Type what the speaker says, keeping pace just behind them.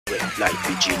like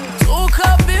pigeon. Two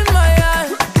cup in my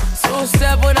hand, two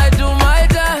step when I do my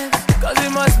dance. Cause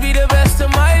it must be the best of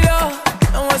my love.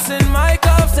 And what's in my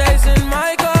cup stays in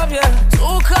my cup, yeah.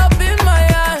 Two cup in my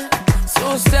hand,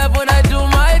 two step when I do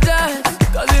my dance.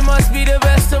 Cause it must be the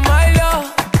best of my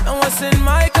love. And what's in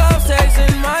my cup stays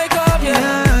in my cup,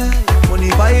 yeah. Money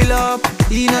pile up,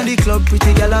 inna the club,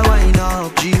 pretty gal a wine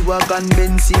up. G-Wagon,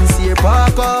 Benz, sincere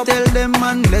park up. Tell them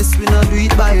man, bless we not do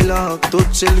it by luck.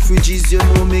 Touch Selfridges, you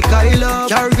know me Kyle up.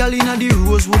 Carry gal inna the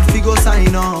Rosewood, figure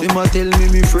sign up. Them a tell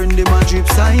me friend, them a drip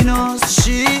sign us.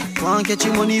 She want catch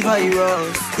your money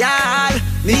virus. Y'all,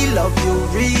 me love you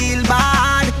real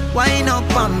bad. Wine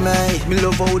up on me. Me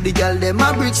love how the gal them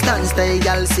a bridge stand stay.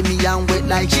 Gal see me and wet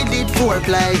like she did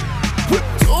foreplay.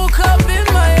 Two cup in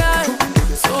my hand,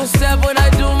 two step when I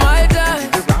do my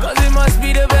dance. Cause it must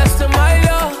be the best of my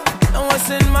love. And what's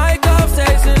in my cup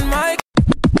stays in my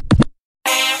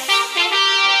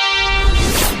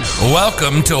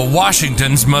Welcome to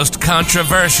Washington's most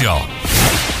controversial,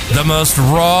 the most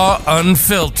raw,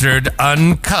 unfiltered,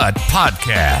 uncut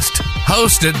podcast.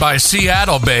 Hosted by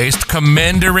Seattle-based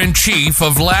Commander-in-Chief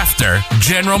of Laughter,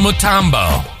 General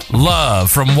Mutombo.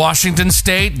 Love from Washington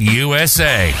State,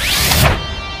 USA.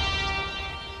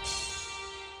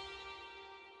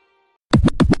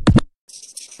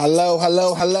 Hello.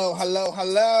 Hello.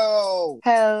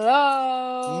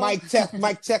 Mic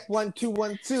check, 1 2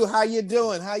 1 2. How you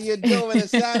doing,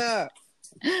 Ashanna?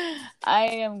 I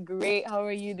am great. How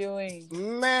are you doing?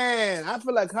 Man, I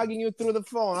feel like hugging you through the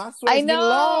phone. I swear I it's know. been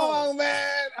long,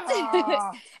 man.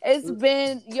 Ah. It's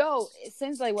been,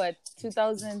 since like what,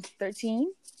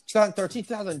 2013? 2013,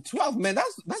 2012, man.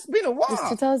 That's been a while. It's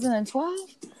 2012?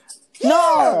 Yeah.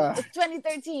 No, it's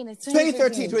 2013. It's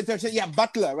 2013. Yeah,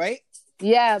 Butler, right?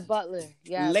 Yeah, Butler.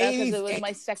 Yeah, Ladies, because it was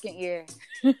my second year.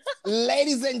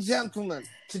 Ladies and gentlemen,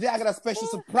 today I got a special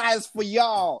surprise for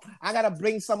y'all. I gotta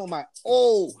bring some of my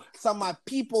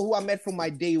people who I met from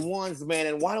my day ones, man.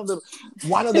 And one of the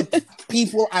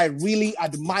people I really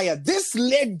admire. This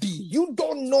lady, you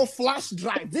don't know flash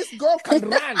drive. This girl can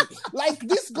run. Like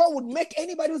this girl would make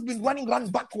anybody who's been running run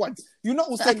backwards. You know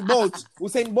Usain Bolt.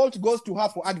 Usain Bolt goes to her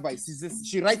for advice.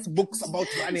 She writes books about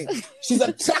running. She's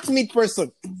a track meet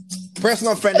person.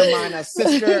 Personal friend of mine, a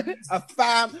sister, a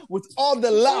fam, with all the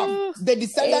love. All the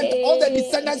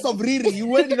descendants of Riri.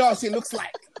 You already know how she looks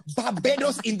like.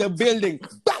 Barbados in the building.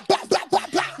 How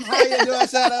you doing,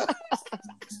 Ashanna?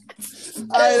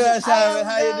 How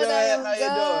you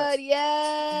doing?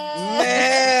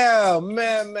 Yeah.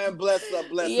 Man, bless her.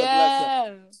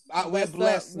 We're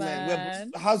blessed,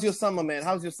 man. How's your summer, man?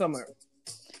 How's your summer?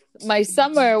 My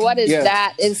summer, what is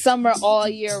that? It's summer all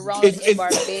year round in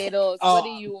Barbados. What do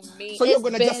you mean? So you're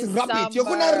going to just rub it. You're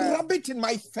going to rub it in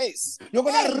my face.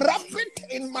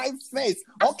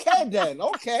 Okay, then.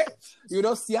 Okay. You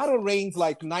know, Seattle rains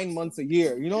like 9 months a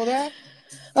year. You know that?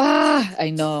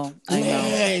 I know.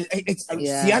 Man,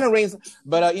 Seattle rains.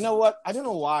 But you know what? I don't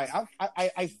know why.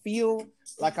 I feel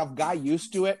like I've got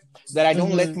used to it, that I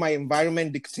don't let my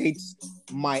environment dictate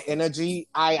my energy.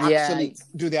 I actually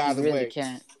do the other way.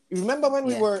 Can't. Remember when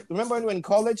we were in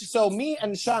college? So me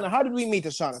and Ashanna, how did we meet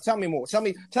Ashanna? Tell me more. Tell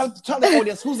the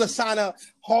audience who's Ashanna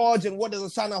Hodge and what does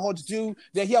Ashanna Hodge do?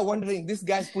 They're here wondering, these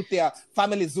guys put their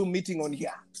family Zoom meeting on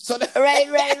here. So Right.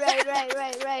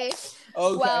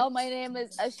 Okay. Well, my name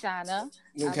is Ashanna.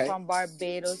 Okay. I'm from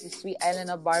Barbados, the sweet island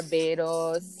of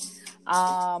Barbados.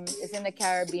 It's in the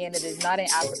Caribbean. It is not in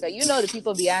Africa. You know, the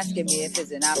people be asking me if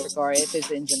it's in Africa or if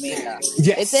it's in Jamaica.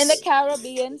 Yes. It's in the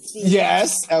Caribbean Sea.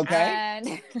 Yes.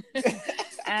 Okay.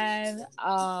 And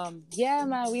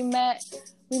man, we met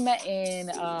in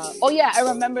I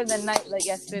remember the night like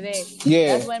yesterday.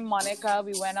 Yeah. That's when Monica,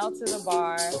 we went out to the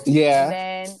bar. Yeah. And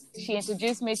then she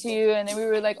introduced me to you, and then we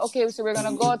were like, okay, so we're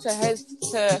gonna go to her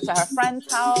friend's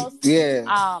house. Yeah.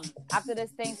 After this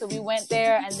thing, so we went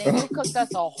there, and then you cooked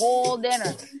us a whole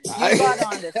dinner. You got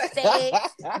on the steak,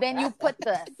 then you put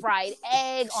the fried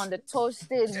egg on the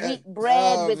toasted wheat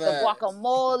bread with the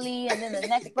guacamole, and then the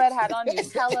next bread had on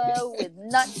Nutella with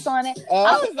nuts on it.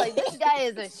 I was like, this guy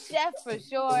is a chef for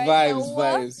sure.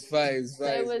 Vibes. So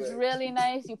it was really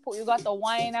nice. You got the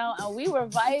wine out, and we were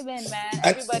vibing, man.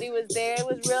 Everybody was there. It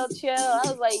was real chill. I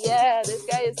was like, yeah, this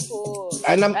guy is cool.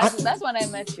 And that's when I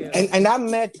met you.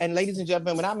 And ladies and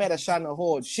gentlemen, when I met Ashanna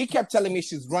Hodge, she kept telling me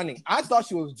she's running. I thought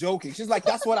she was joking. She's like,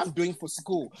 that's what I'm doing for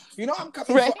school. You know, I'm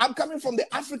coming from the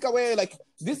Africa where like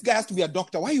this guy has to be a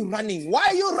doctor. Why are you running?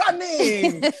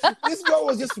 This girl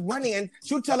was just running, and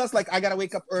she would tell us like, I gotta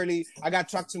wake up early. I got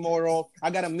track tomorrow. I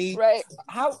gotta meet. Right.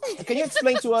 How can you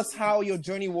explain to us how your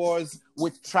journey was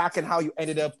with track and how you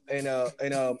ended up in a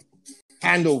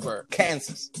Andover,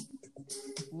 Kansas?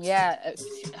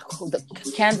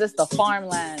 Kansas, the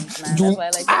farmlands, man. That's why I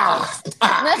like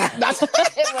to call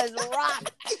it. It was rough.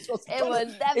 It was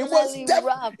definitely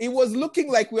rough. It was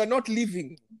looking like we are not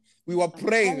living. We were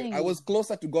praying. I was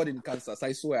closer to God in Kansas,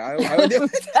 I swear. I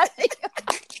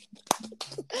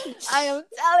am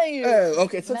telling you.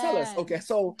 Okay, so tell us. Okay,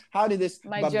 so how did this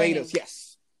Barbados? Journey.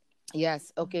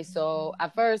 Yes. Okay. So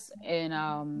at first in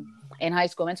high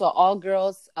school, I went to an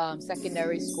all-girls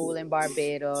secondary school in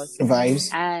Barbados. Vibes.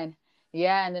 And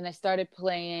then I started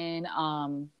playing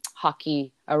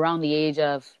hockey around the age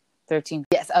of 13.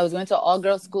 Yes, I was going to an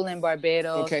all-girls school in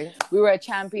Barbados. Okay. We were a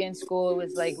champion school. It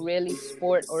was like really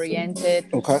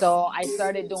sport-oriented. Okay. So I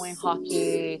started doing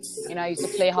hockey. You know, I used to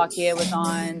play hockey. I was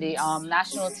on the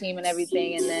national team and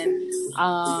everything. And then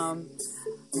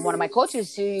one of my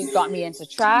coaches, she got me into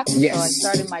track. Yes. So I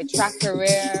started my track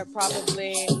career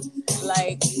probably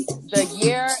like the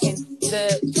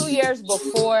 2 years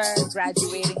before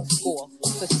graduating school.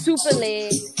 So super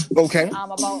late. Okay.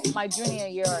 About my junior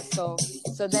year or so.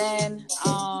 So then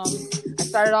I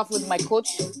started off with my coach.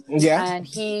 Yeah. And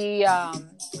he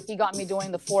got me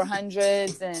doing the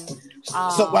 400s and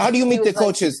so how do you meet the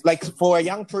coaches? Like for a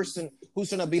young person who's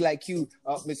gonna be like you,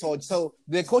 Miss Hodge. So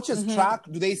the coaches track,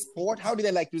 do they sport? How do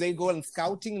they do they go on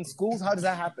scouting in schools? How does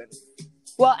that happen?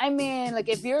 Well, I mean, like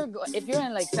if you're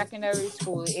in like secondary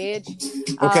school age,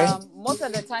 most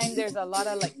of the time there's a lot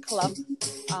of like club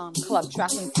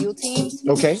track and field teams.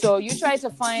 Okay. So you try to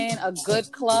find a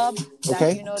good club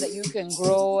that you know that you can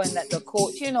grow and that the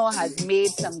coach has made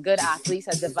some good athletes,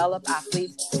 has developed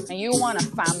athletes, and you want a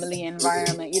family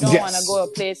environment. You don't want to go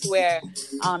to a place where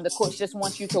the coach just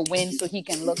wants you to win so he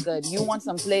can look good. You want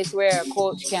some place where a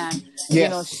coach can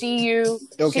see you,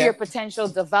 see your potential,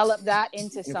 develop that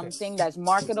into something that's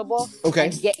marketable,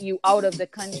 and get you out of the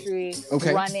country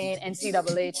running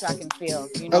NCAA track and field.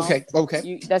 You know,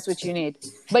 that's what you need.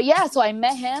 But yeah, so I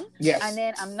met him, and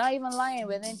then I'm not even lying.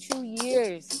 Within 2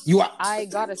 years, I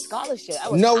got a scholarship. I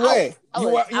was way. You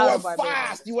were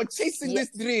fast. You were chasing this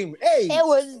dream. Hey, it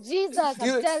was Jesus.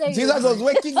 I'm telling you, Jesus was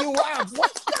waking you up.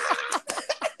 What?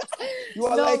 You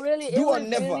were it was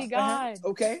really God.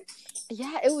 Okay.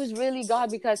 Yeah, it was really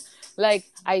God because like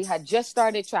I had just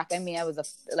started track. I mean, I was a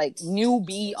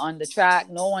newbie on the track.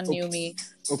 No one knew me.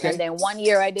 Okay. And then 1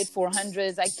 year I did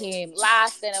 400s. I came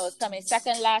last, and I was coming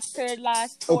second last, third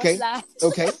last, fourth last.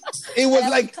 Okay. It was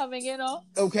like coming,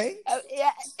 Okay.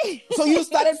 Yeah. So you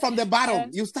started from the bottom.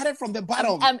 You started from the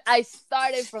bottom. I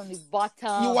started from the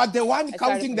bottom. You were the one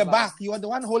counting the back. You were the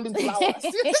one holding flowers.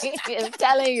 I'm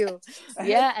telling you.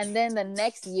 Yeah. And then the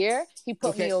next year he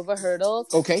put me over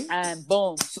hurdles. Okay. And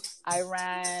boom, I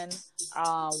ran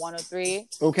 103.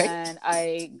 Okay. And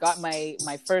I got my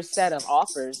first set of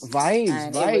offers.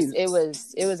 Vibes.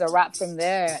 It was a wrap from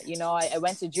there. You know, I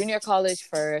went to junior college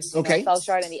first. Fell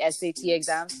short in the SAT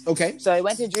exams. Okay. So I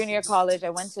went to junior college. I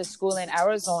went to school in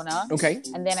Arizona. Okay.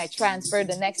 And then I transferred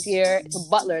the next year to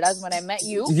Butler. That's when I met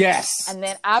you. Yes. And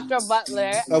then after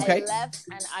Butler, I left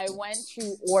and I went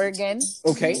to Oregon.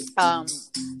 Okay.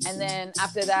 And then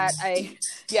after that, I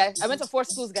went to 4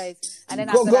 schools, guys. And then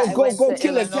go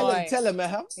kill him. Tell him.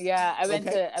 Yeah, I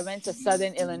went to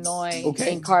Southern Illinois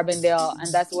in Carbondale,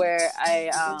 and that's where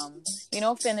I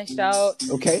finished out.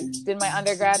 Okay. Did my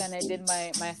undergrad and I did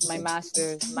my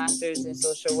master's in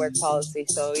social work policy.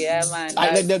 So yeah, man.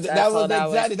 That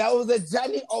was the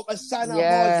journey of Ashanna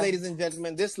Hodge, ladies and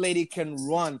gentlemen. This lady can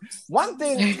run. One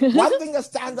thing that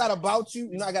stands out about you,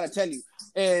 I gotta tell you,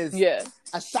 is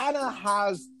Ashanna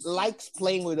likes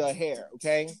playing with her hair,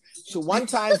 okay? She one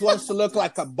time wants to look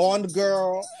like a Bond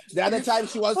girl. The other time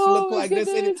she wants to look like this.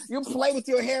 And you play with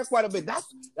your hair quite a bit. That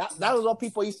was what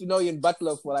people used to know you in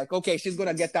Butler for. Like, okay, she's going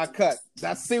to get that cut.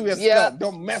 That's serious stuff.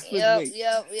 Don't mess with me.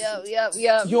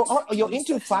 Yep. You're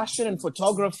into fashion and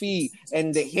photography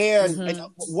and the hair. And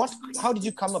how did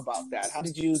you come about that? How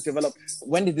did you develop?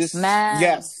 When did this? Man.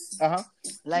 Yes.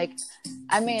 Like,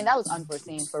 I mean, that was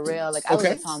unforeseen for real. Like, I was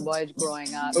a tomboy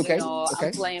growing up. Okay.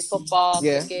 I'm playing football,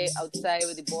 cricket outside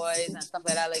with the boys and stuff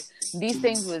like that. Like, these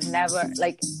things was never,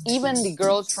 like, even the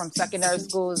girls from secondary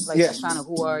schools, like, Ashanna,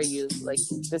 who are you? Like,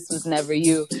 this was never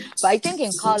you. But I think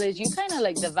in college, you kind of,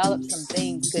 like, develop some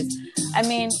things. Because, I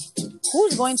mean,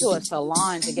 who's going to a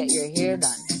salon to get your hair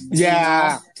done?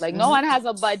 Yeah. Like, no one has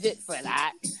a budget for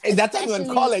that. And that time you were in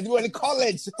college. You were in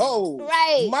college. Oh.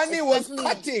 Right. Money was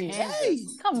cutting. Hey.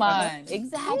 Come on.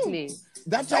 Exactly.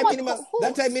 That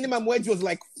time minimum wage was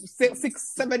like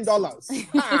 $6-7.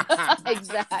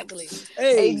 Exactly.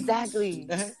 Hey. Exactly.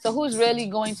 So who's really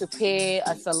going to pay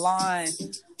a salon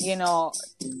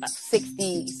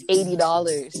 $60,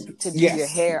 $80 to do your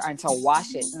hair and to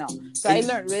wash it. No. So I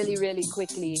learned really, really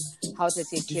quickly how to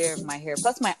take care of my hair.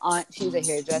 Plus my aunt, she's a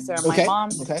hairdresser. And my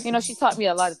mom, she taught me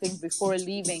a lot of things before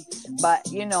leaving. But,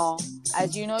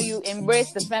 as you know, you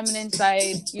embrace the feminine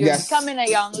side. You're becoming a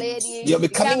young lady. You're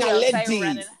becoming a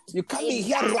lady. You're coming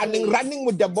here running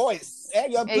with the boys.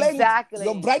 You're playing. Exactly.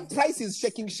 Your bride price is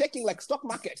shaking like stock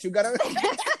market. You gotta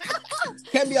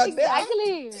can't be out there.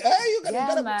 Exactly. You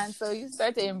gotta, man. So you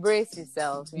start to embrace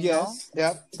yourself. You know?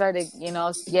 Yeah. Start to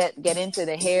get into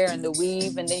the hair and the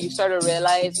weave, and then you start to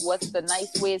realize what's the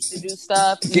nice ways to do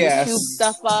stuff. You tube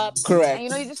stuff up. Correct. And you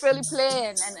just really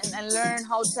play and learn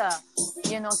how to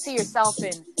see yourself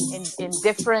in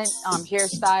different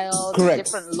hairstyles,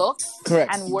 different looks,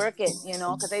 and work it.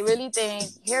 Because I really think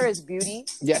hair is beauty.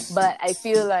 Yes. But I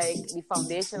feel like the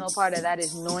foundational part of that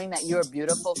is knowing that you're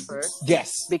beautiful first.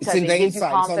 Yes. Because it's in it the gives inside.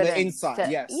 you confidence. It's on the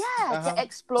inside. To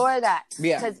explore that.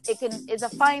 Yeah. Because it's a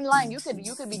fine line. You could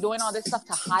be doing all this stuff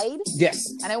to hide.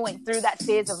 Yes. And I went through that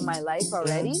phase of my life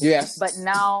already. Yes. But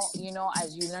now,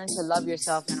 as you learn to love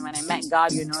yourself, and when I met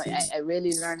God, I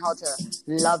really learned how to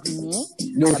love me,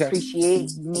 and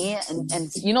appreciate me,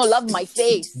 and love my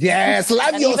face. Yes,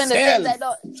 love and yourself. Even the things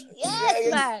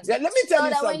man. Yeah, let me tell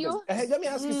you something. Let me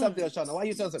ask you something, Ashanna. Why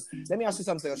you tell us? Let me ask you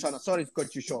something, Ashanna. Sorry to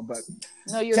cut you short, but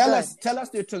tell us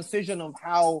the transition of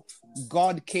how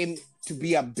God came to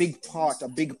be a big part, a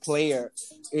big player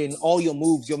in all your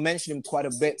moves. You mentioned him quite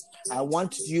a bit. I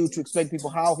want you to explain to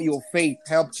people how your faith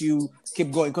helped you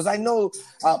keep going. Because I know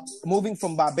moving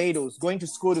from Barbados, going to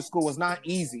school was not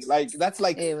easy. Like, that's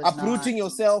like uprooting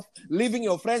yourself, leaving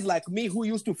your friends like me who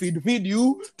used to feed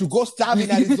you to go starve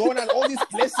in Arizona and all these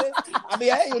places. I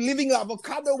mean, hey, you're leaving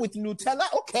avocado with Nutella.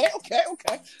 Okay.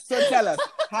 So tell us,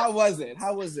 how was it?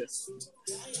 How was this?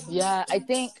 Yeah,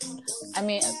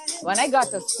 when I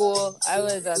got to school, I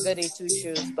was a goody two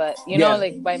shoes, but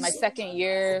like by my second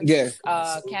year,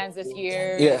 Kansas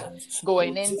year,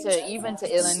 going into to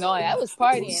Illinois, I was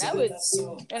partying. I was,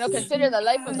 consider the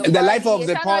life of the party. The life of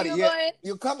the party. You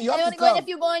You have to only come. going if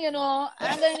you're going,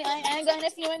 I ain't going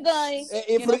if you ain't going,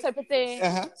 type of thing.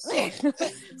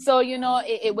 So I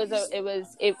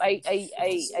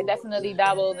definitely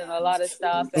dabbled in a lot of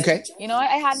stuff. And,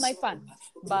 I had my fun.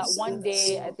 But one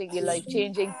day, I think the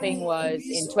life-changing thing was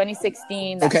in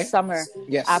 2016, that summer,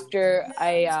 after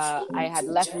I had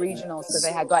left regionals because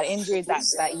I had got injured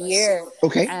that year.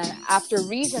 And after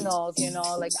regionals,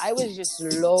 I was just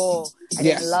low. I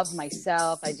didn't love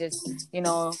myself. I just,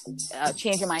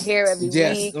 changing my hair every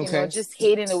week, just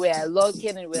hating the way I looked,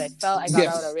 hating the way I felt. I got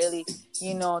out a really,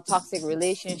 toxic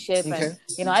relationship. And,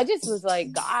 I just was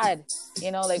like, God,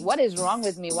 what is wrong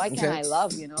with me? Why can't I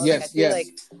love, I feel like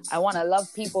I want to love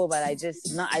people, but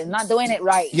I'm not doing it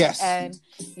right. And,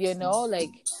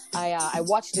 I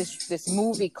watched this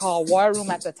movie called War Room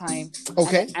at the time.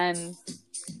 And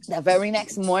the very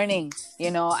next morning,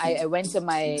 I went to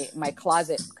my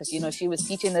closet because, she was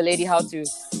teaching the lady how to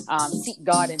seek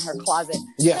God in her closet.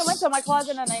 I went to my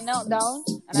closet and I knelt down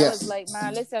and I was like,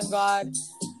 man, listen, God,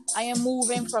 I am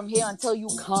moving from here until you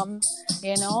come,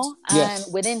 and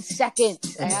within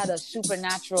seconds, I had a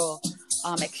supernatural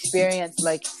experience.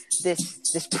 Like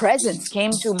this presence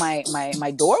came to my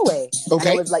doorway. And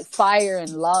it was like fire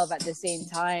and love at the same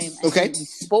time. And he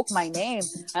spoke my name.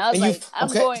 And I was I'm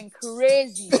going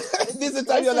crazy. This is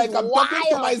time you're like, I'm talking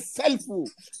to myself.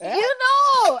 And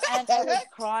I was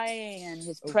crying and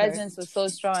his presence was so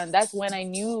strong. That's when I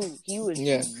knew he was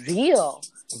real.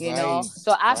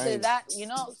 So after that,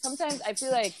 sometimes I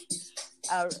feel like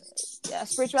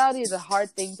spirituality is a hard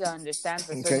thing to understand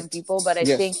for certain people, but I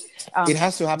think it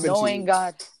has to happen knowing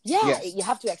to you. God, you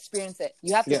have to experience it.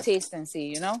 You have to taste and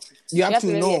see, You have to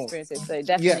really know. experience it. So it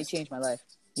definitely changed my life.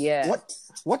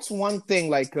 What's one thing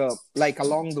like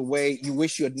along the way you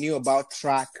wish you had knew about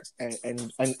track and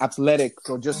athletics,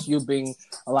 or just you being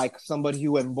like somebody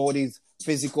who embodies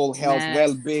physical health,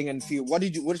 well-being, and feel? What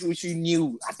did you wish you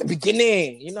knew at the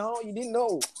beginning? You didn't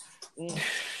know.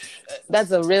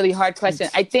 That's a really hard question.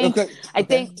 I think if I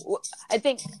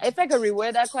could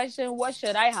reword that question, what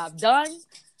should I have done?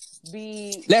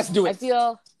 Let's do it. I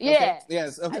feel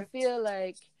Yes. Okay. I feel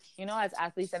like as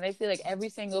athletes, and I feel like every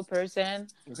single person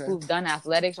who've done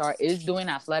athletics or is doing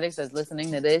athletics that's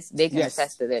listening to this, they can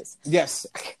attest to this. Yes.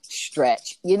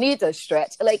 Stretch. You need to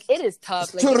stretch. Like, it is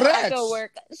tough. Like, after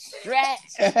work, stretch.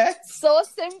 So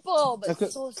simple, but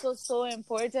so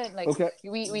important. Like,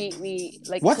 we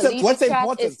like, what's the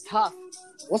importance? Is tough.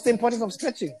 What's the importance of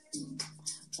stretching?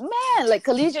 Man, like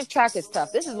collegiate track is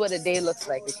tough. This is what a day looks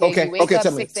like. Okay. You wake up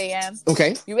 6 a.m.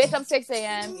 Okay. You wake up 6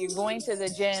 a.m. You're going to the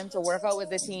gym to work out with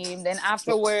the team. Then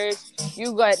afterwards,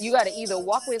 you got to either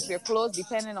walk with your clothes,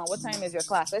 depending on what time is your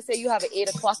class. Let's say you have an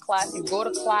 8 o'clock class. You go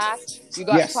to class. You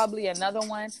got probably another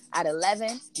one at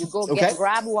 11. You go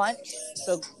grab lunch.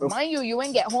 So mind you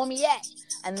ain't get home yet.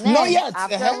 And then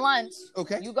after lunch,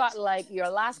 you got like your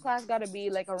last class got to be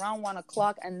like around 1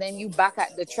 o'clock, and then you back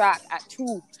at the track at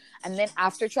 2. And then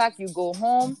after track, you go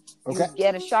home, you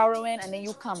get a shower in, and then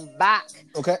you come back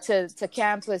to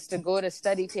campus to go to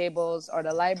study tables or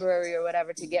the library or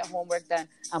whatever to get homework done.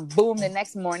 And boom, the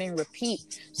next morning,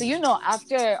 repeat. So,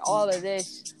 after all of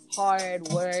this hard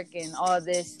work and all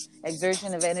this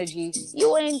exertion of energy,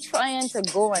 you ain't trying to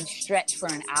go and stretch for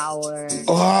an hour.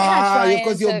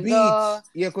 Because you're beat.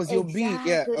 Because you're beat.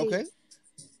 Yeah, okay.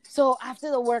 So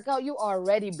after the workout, you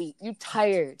already beat. You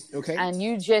tired. Okay. And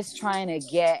you just trying to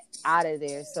get out of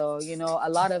there. So, a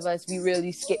lot of us, we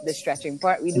really skip the stretching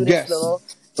part. We do this little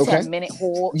 10-minute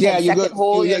hold, 10-second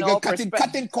hold,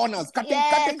 cutting corners.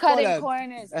 Cutting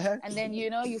corners. And then,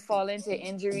 you fall into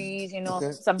injuries,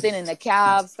 something in the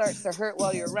calves starts to hurt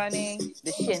while you're running.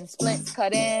 The shin splints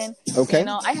cut in. Okay.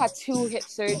 I had 2 hip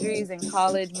surgeries in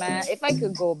college, man. If I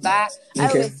could go back,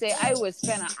 I would say I would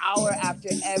spend an hour after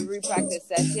every practice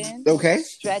session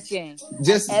stretching.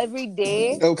 Just every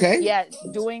day. Okay. Yeah,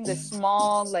 doing the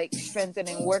small, like,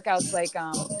 strengthening workouts, like,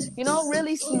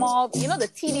 really small, the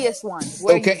tedious ones.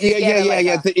 Where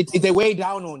yeah. They weigh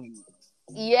down on you.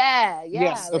 Yeah.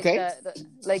 Yes. Okay.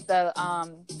 Like the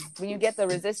when you get the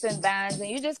resistance bands and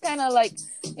you just kind of like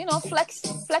flex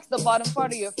the bottom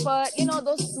part of your foot.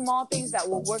 Those small things that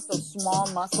will work those small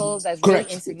muscles that's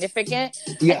really insignificant.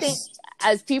 Yes. I think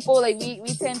as people, like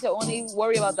we tend to only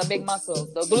worry about the big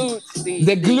muscles, the glutes,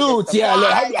 the glutes. The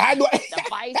I know. The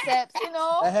biceps. I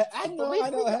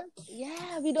know.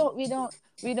 Yeah, we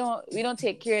don't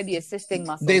take care of the assisting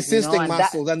muscles. The assisting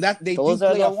muscles, and that they do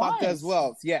play a factor as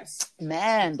well. Yes.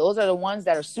 Man, those are the ones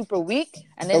that are super weak,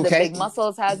 and then the big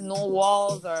muscles has no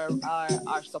walls or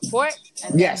support,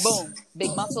 and then boom,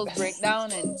 big muscles break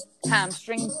down and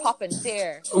hamstring pop and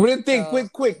tear. Really think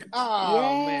quick.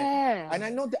 Man. And I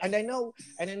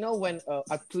know when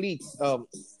athletes,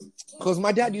 because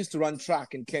my dad used to run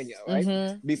track in Kenya,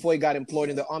 right? Before he got employed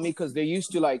in the army, because they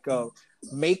used to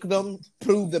make them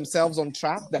prove themselves on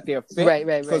track that they're fit. Right.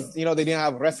 Because they didn't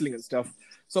have wrestling and stuff.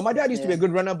 So my dad used to be a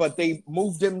good runner, but they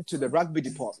moved him to the rugby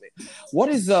department.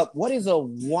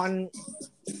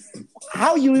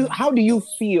 How do you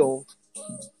feel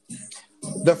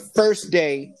the first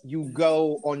day you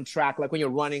go on track, like when you're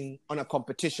running on a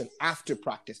competition after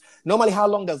practice? Normally, how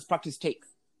long does practice take?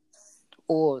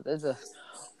 There's a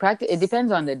practice. It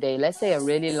depends on the day. Let's say a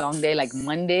really long day, like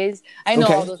Mondays. I know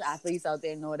all those athletes out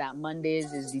there know that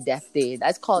Mondays is the death day.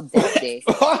 That's called death day.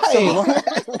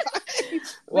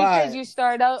 Why? Because you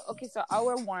start out, so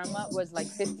our warm-up was like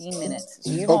 15 minutes.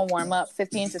 So you're going to warm up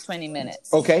 15 to 20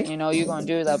 minutes. Okay. You're going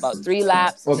to do about 3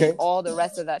 laps. And all the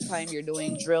rest of that time, you're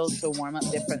doing drills to warm up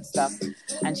different stuff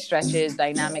and stretches,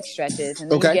 dynamic stretches. And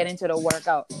then you get into the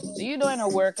workout. So you're doing a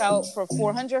workout for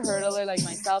 400 hurdler like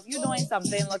myself. You're doing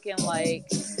something looking like,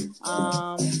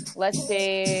 let's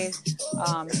say,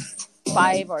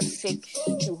 5 or 6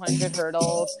 200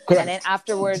 hurdles. And then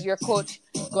afterwards, your coach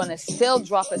gonna still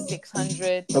drop a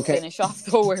 600 to finish off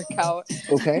the workout.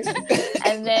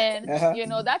 And then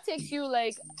that takes you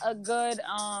like a good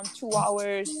 2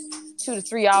 hours, 2 to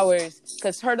 3 hours,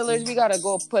 because hurdlers, we gotta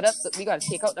we gotta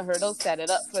take out the hurdles, set it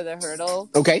up for the hurdle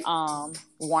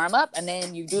warm up, and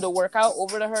then you do the workout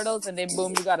over the hurdles, and then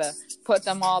boom, you gotta put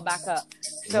them all back up.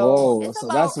 So it's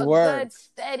about that's a good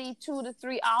steady 2 to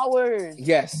 3 hours.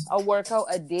 Yes. A workout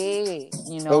a day,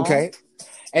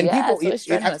 And people, so it's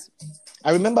strenuous.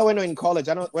 I remember when I was in college,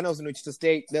 when I was in Wichita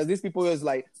State, there's these people who was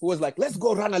like, let's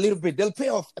go run a little bit. They'll pay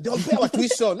our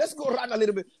tuition. Let's go run a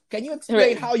little bit. Can you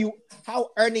explain how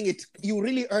earning it, you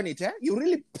really earn it, eh? You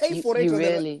really pay for it. You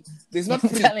really. It's not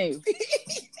free. Telling you.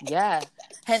 Yeah.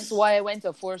 Hence why I went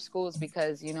to 4 schools,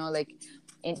 because,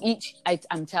 in each,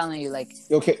 I'm telling you, like,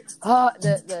 the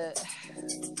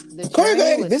go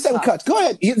ahead. This is uncut. Go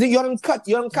ahead. You're uncut.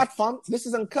 You're uncut, fam. This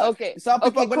is uncut. Okay. This is how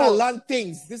people are going to learn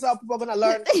things. This is how people are going to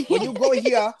learn. When you go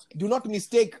here, do not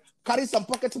mistake. Carry some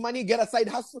pocket money, get a side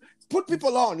hustle. Put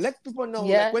people on. Let people know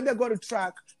like, when they go to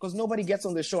track, because nobody gets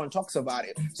on the show and talks about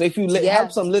it. So if you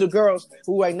help some little girls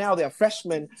who right now, they're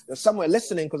freshmen, they're somewhere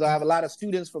listening, because I have a lot of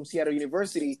students from Seattle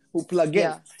University who plug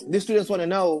in. These students want to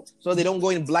know, so they don't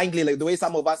go in blindly, like the way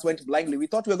some of us went blindly. We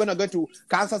thought we were going to go to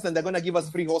Kansas and they're going to give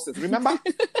us free horses. Remember?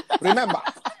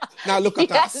 Now look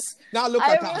at us. Now look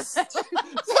at us.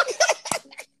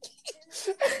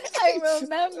 I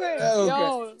remember. Okay.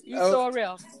 Yo, you so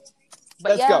real. But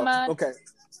Let's yeah, go. man. Okay.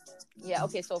 Yeah,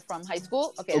 okay, so from high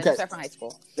school, let Okay. me start from high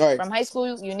school. All right. From high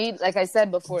school, you need, like I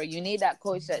said before, you need that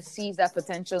coach that sees that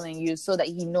potential in you so that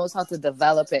he knows how to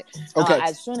develop it. Okay.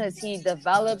 As soon as he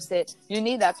develops it, you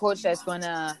need that coach that's going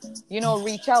to,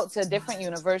 reach out to different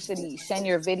universities, send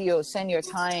your videos, send your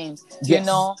time, Yes.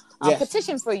 Yes.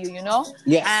 petition for you,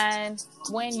 Yes. And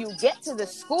when you get to the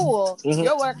school,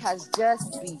 your work has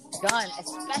just begun,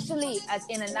 especially as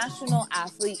international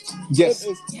athletes. Yes.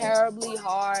 It is terribly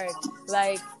hard.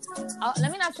 Like,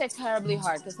 let me not say terribly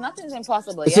hard because nothing's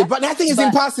impossible. Yeah? But nothing is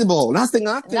impossible. Nothing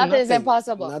is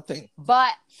impossible. Nothing.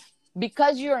 But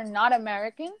because you're not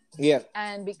American, yeah,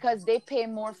 and because they pay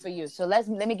more for you, so let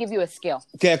me give you a scale.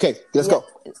 Okay, let's go.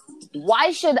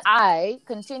 Why should I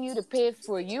continue to pay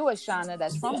for you, Ashanna,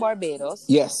 that's from Barbados?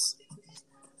 Yes.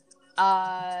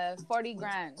 40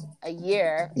 grand a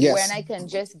year, yes, when I can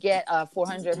just get a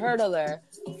 400 hurdler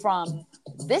from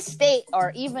this state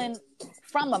or even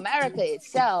from America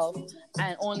itself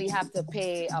and only have to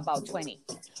pay about 20.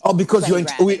 Oh, because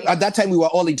at that time we were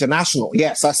all international.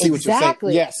 Yes, I see what you're saying.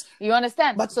 Yes. You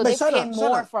understand? But they pay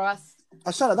more for us.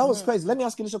 Ashanna, that was crazy. Let me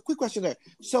ask you just a quick question there.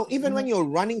 So even when you're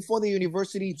running for the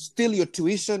university, still your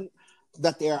tuition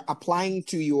that they're applying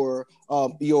to your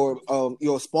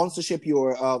sponsorship,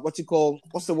 your what's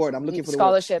the word? I'm looking for the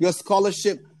scholarship. Word. Your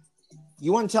scholarship.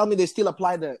 You want to tell me they still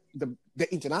apply the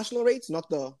international rates, not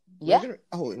the regular?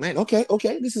 Oh man, okay.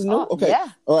 This is new. Okay. Yeah.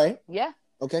 All right. Yeah.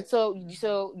 Okay. So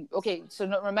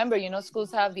remember,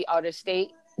 schools have the outer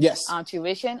state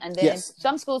tuition, and then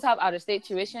some schools have outer state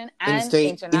tuition and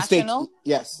international.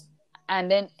 Yes.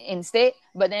 And then in-state,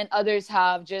 but then others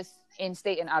have just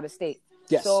in-state and out-of-state.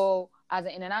 Yes. So as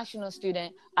an international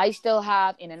student, I still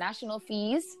have international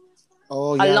fees.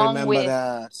 Oh, yeah, I remember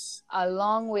that.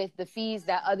 Along with the fees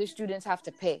that other students have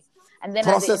to pay. And then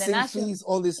processing fees,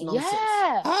 all this nonsense.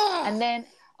 Yeah. And then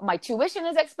my tuition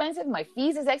is expensive, my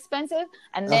fees is expensive.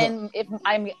 And then if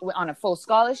I'm on a full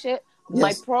scholarship,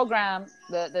 my program,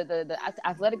 the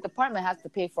athletic department has to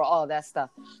pay for all of that stuff.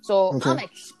 So I'm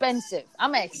expensive.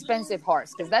 I'm an expensive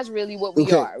horse because that's really what we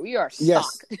are. We are stock.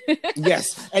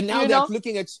 Yes. And now they're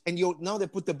looking at, now they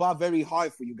put the bar very high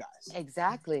for you guys.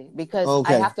 Exactly. Because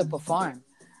I have to perform.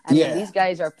 And then these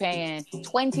guys are paying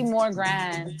 20 more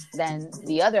grand than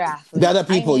the other athletes. The other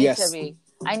people,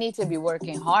 I need to be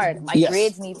working hard. My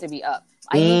grades need to be up.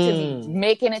 I need to be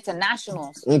making it to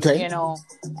nationals,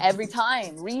 every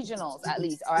time, regionals at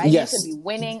least. Or I need to be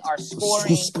winning or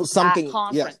scoring something at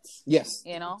conference. Yes.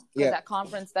 Because at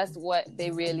conference, that's what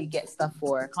they really get stuff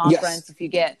for. Conference, if you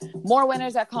get more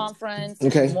winners at conference,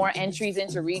 more entries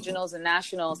into regionals and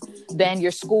nationals, then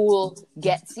your school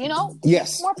gets,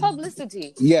 more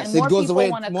publicity. Yes, and more it goes people away,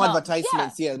 come. more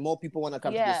advertisements. Yeah, more people want to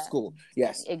come to the school.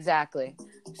 Yes. Exactly.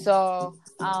 So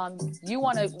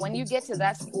when you get to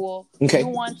that school, you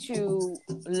want to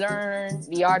learn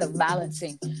the art of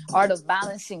balancing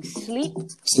sleep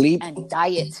and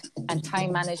diet and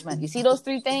time management. You see those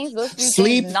three things? Those three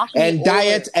sleep things knock and me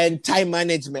diet over. and time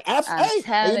management. Especially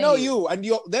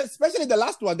the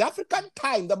last one, the African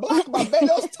time, the Black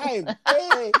Barbados time.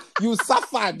 Hey, you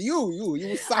suffered.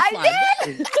 You suffered. I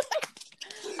did.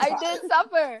 I did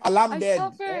suffer. Alarm dead.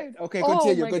 Suffered. Okay,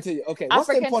 continue. Okay, what's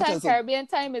African the importance time, Caribbean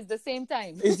time is the same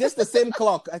time. It's just the same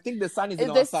clock. I think the sun is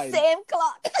on our side. It's the same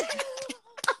clock.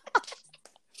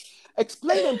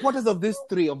 Explain the importance of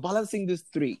balancing these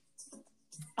three.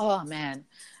 Oh man.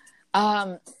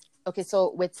 Okay,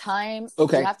 so with time, you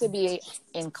have to be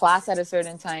in class at a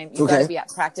certain time. You got to be at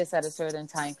practice at a certain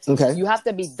time. Okay. You have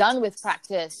to be done with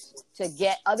practice to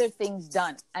get other things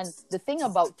done. And the thing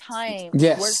about time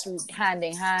works hand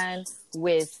in hand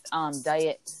with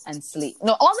diet and sleep.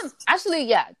 No,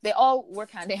 they all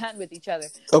work hand in hand with each other.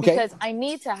 Okay. Because I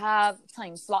need to have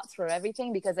time slots for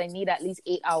everything because I need at least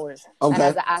 8 hours. Okay. And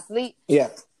as an athlete,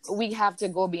 we have to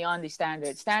go beyond the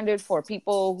standard. Standard for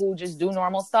people who just do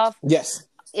normal stuff. Yes.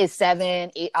 Is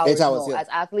 7-8 hours. As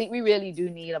athlete, we really do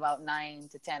need about 9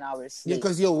 to 10 hours sleep. Yeah,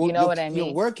 because you're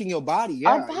working your body. Yeah.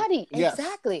 Our body,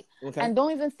 exactly. Okay. And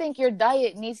don't even think your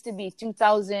diet needs to be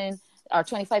 2,000 or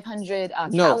 2,500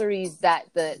 calories that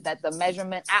the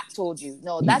measurement app told you.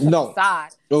 No, that's a facade.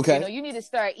 Okay. You need to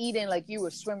start eating like you were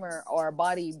a swimmer or a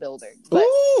bodybuilder. But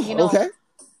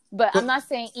But I'm not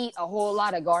saying eat a whole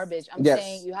lot of garbage. I'm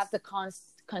saying you have to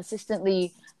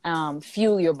consistently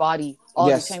fuel your body all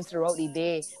the time throughout the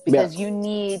day because you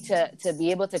need to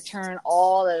be able to turn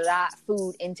all of that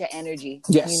food into energy,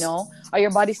 or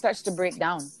your body starts to break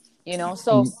down. you know.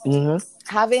 So Mm-hmm.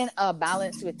 having a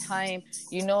balance with time,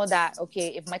 you know that, okay,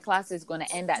 if my class is going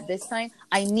to end at this time,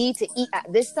 I need to eat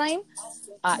at this time,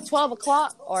 12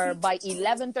 o'clock or by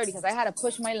 11:30, because I had to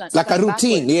push my lunch Like a time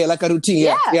routine. backwards. Yeah, like a routine.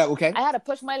 Yeah. Yeah, okay. I had to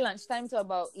push my lunch time to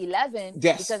about 11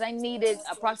 Yes. because I needed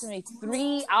approximately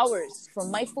 3 hours for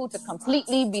my food to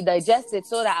completely be digested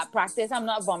so that at practice I'm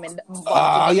not vomiting.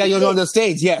 Yeah, you're on the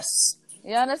stage. Yes.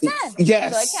 You understand?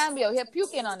 Yes. So I can't be out here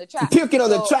puking on the track. Puking on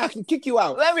the track and kick you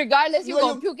out. Well, regardless, you're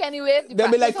going to puke anyway. They'll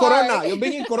be like, Corona. You're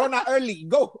bringing Corona early.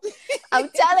 Go.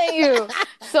 I'm telling you.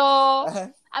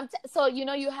 So, so you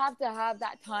know, you have to have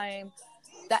that time,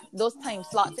 those time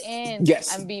slots in,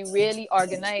 yes, and be really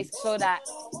organized so that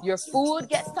your food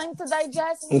gets time to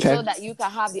digest, okay, so that you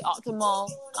can have the optimal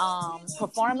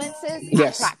performances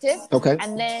yes, at practice. Okay.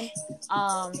 And then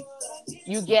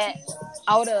you get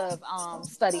out of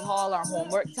study hall or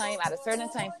homework time at a certain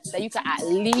time that you can at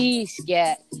least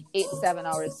get 8-7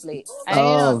 hours sleep. And you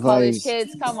know, college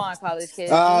kids, come on, college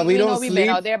kids. We don't know sleep. We've been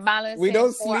out there balancing. We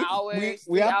don't 4 sleep. hours.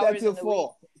 We have that till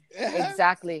 4.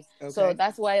 Exactly. Okay. So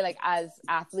that's why, like, as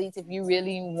athletes, if you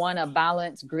really want to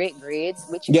balance great grades,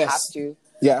 which you yes, have to,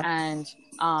 yeah, and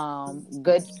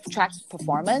good track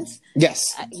performance, yes,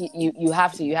 you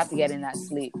have to get in that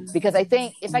sleep. Because I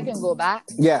think if I can go back,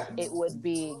 yeah, it would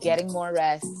be getting more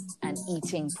rest and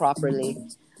eating properly.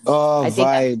 Oh,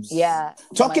 vibes. Yeah.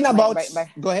 Talking about.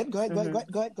 Go ahead. Go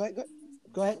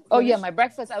ahead. Oh yeah, my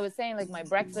breakfast. I was saying, like, my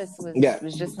breakfast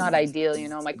was just not ideal. You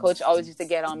know, my coach always used to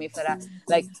get on me for that.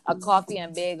 Like, a coffee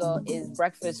and bagel is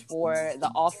breakfast for the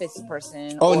office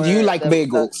person. Oh, and you like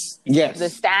bagels? Yes. The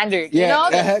standard. Yeah. You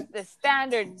know, the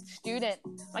standard student.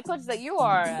 My coach is like, you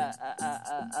are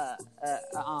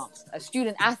a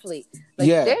student athlete. Like,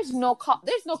 yeah. There's no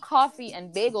coffee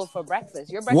and bagel for breakfast.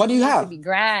 Your breakfast what do you needs have? to be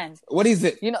grand. What is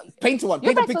it? You know, paint one.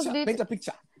 Paint a picture. Paint a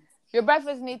picture. Your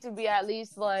breakfast needs to be at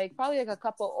least probably a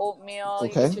cup of oatmeal,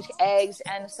 okay, you just eggs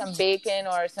and some bacon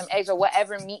or some eggs or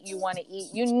whatever meat you want to eat.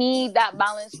 You need that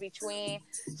balance between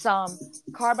some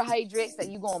carbohydrates that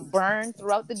you're going to burn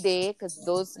throughout the day, because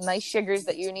those nice sugars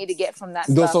that you need to get from that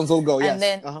those stuff. ones will go, yes. And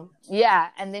then,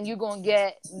 and then you're going to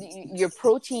get your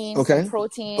protein, okay, some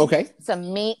protein, okay,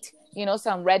 some meat, you know,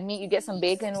 some red meat. You get some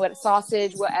bacon,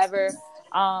 sausage, whatever,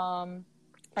 and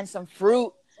some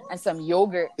fruit. And some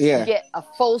yogurt. Yeah. You get a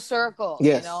full circle.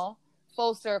 Yes. You know,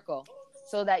 full circle,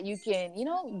 so that you can, you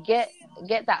know, get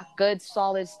that good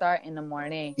solid start in the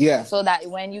morning. Yeah. So that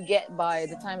when you get by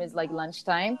the time it's like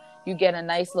lunchtime, you get a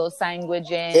nice little sandwich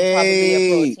in, probably a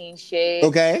protein shake.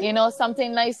 Okay. You know,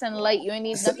 something nice and light. You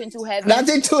need nothing too heavy.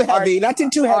 Nothing too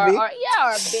heavy. Or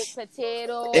a baked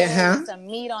potato, some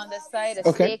meat on the side,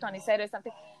 a steak on the side or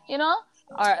something. You know.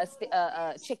 Or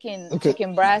a chicken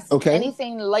breast,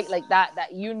 anything light like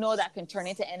that you know that can turn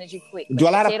into energy quick. Do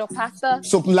a lot potato pasta.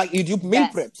 So like you do meal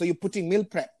prep. So you're putting meal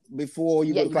prep before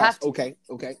you go to class. Okay.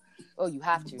 Oh, you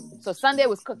have to. So Sunday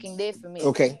was cooking day for me.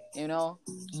 Okay. You know,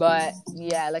 but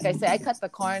yeah, like I said, I cut the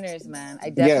corners, man.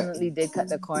 I definitely did cut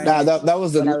the corners. Nah, that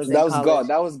was God.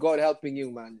 That was God helping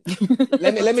you, man.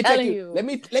 let me tell you. Let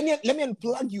me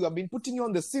unplug you. I've been putting you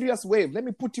on the serious wave. Let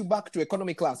me put you back to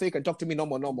economy class so you can talk to me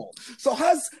normal. So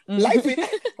has life in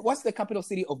what's the capital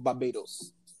city of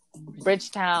Barbados?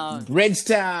 Bridgetown.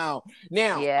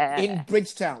 Now, in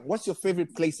Bridgetown, what's your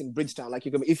favorite place in Bridgetown? Like,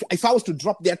 you can, if I was to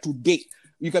drop there today,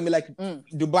 you can be like,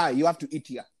 Dubai, you have to eat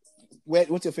here.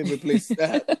 What's your favorite place?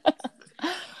 To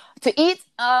eat?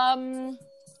 Man,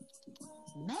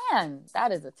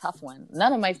 that is a tough one.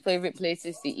 None of my favorite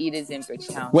places to eat is in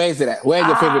Bridgetown. Where is it at? Where are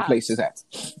your favorite places at?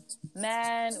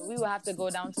 Man, we will have to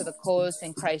go down to the coast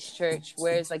in Christchurch,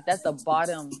 where it's like that's the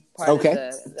bottom part of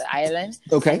the island.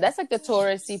 Okay. And that's like the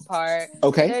touristy part.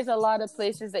 Okay. There's a lot of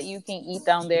places that you can eat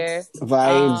down there.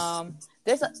 Vibes.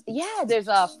 There's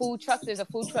a food truck. There's a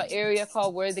food truck area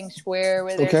called Worthing Square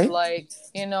where there's like,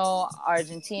 you know,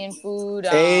 Argentine food,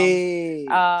 Guyanese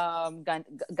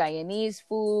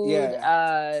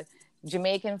food,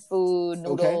 Jamaican food,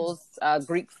 noodles,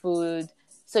 Greek food.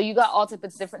 So you got all types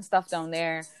of different stuff down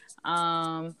there.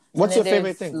 What's your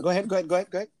favorite thing? Go ahead.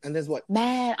 And there's what?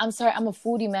 Man, I'm sorry. I'm a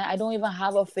foodie, man. I don't even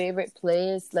have a favorite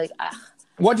place. Like,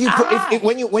 what do you put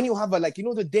when you have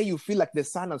the day you feel like the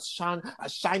sun has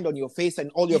shined on your face and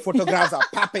all your photographs are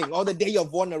popping, or the day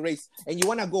you've won a race and you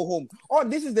want to go home, or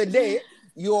this is the day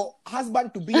your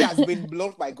husband to be has been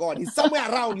blown by God. He's somewhere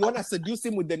around. You want to seduce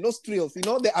him with the nostrils,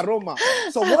 the aroma.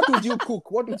 So what would you cook?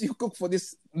 What would you cook for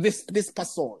this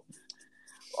person?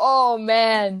 Oh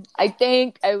man, I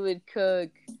think I would cook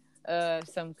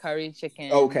some curry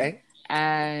chicken. Okay.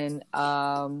 And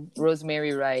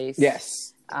rosemary rice.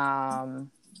 Yes.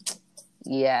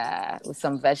 With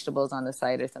some vegetables on the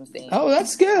side or something. Oh,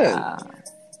 that's good.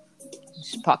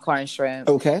 popcorn shrimp.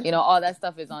 Okay. You know, all that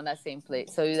stuff is on that same plate.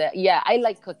 So I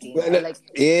like cooking. I like.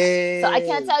 Yeah. So I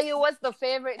can't tell you what's the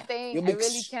favorite thing. I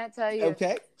really can't tell you.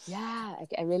 Okay. Yeah,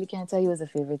 I really can't tell you what's the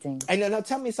favorite thing. And now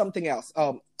tell me something else.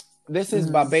 This is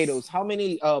Barbados. How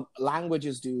many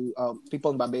languages do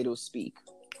people in Barbados speak?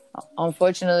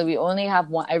 Unfortunately, we only have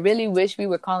one. I really wish we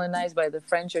were colonized by the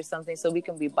French or something so we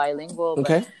can be bilingual.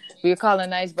 Okay. But we were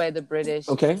colonized by the British.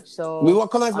 Okay. So we were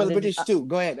colonized by the British too.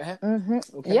 Go ahead.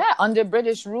 Okay. Yeah, under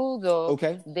British rule though.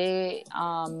 Okay. They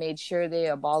made sure they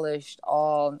abolished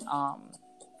all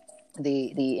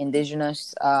the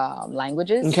indigenous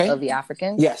languages of the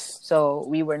Africans. Yes. So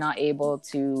we were not able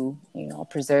to,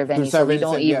 preserve any. So we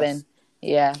don't even. Yes.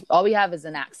 Yeah, all we have is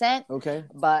an accent. Okay.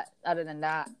 But other than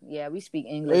that, we speak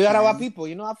English. We are our people.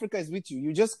 Africa is with you.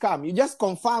 You just come. You just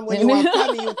confirm when you are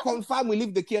coming. You confirm we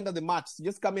leave the key under the mat.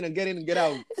 Just come in and get get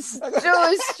out. It's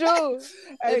true.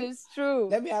 It is true.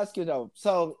 Let me ask you though.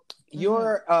 So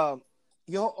your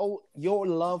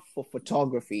love for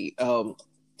photography.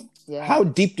 How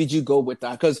deep did you go with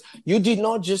that? Because you did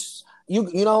not just.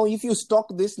 If you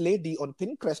stalk this lady on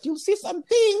Pinterest, you'll see some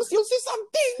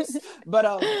things. But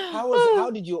how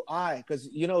did your eye? Because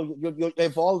you're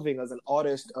evolving as an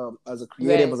artist, as a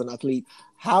creative, as an athlete.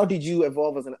 How did you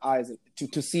evolve as an artist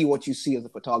to see what you see as a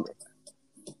photographer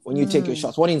when you take your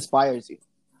shots? What inspires you?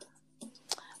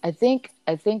 I think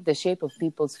the shape of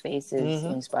people's faces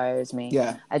inspires me.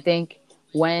 Yeah. I think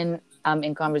when I'm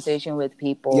in conversation with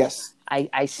people. Yes.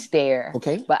 I stare.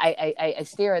 Okay. But I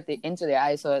stare into their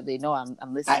eyes so that they know I'm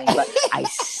listening. But I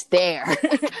stare.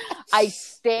 I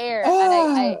stare.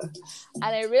 And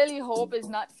I really hope it's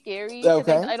not scary.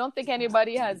 Okay. I don't think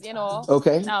anybody has,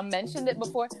 mentioned it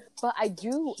before. But I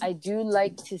do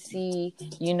like to see,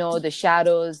 the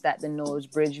shadows that the nose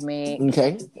bridge makes.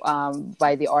 Okay.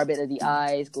 By the orbit of the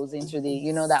eyes goes into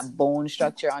the, that bone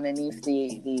structure underneath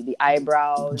the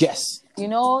eyebrows. Yes.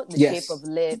 The shape of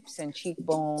lips and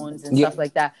cheekbones and stuff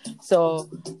like that. So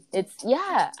it's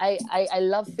I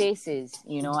love faces.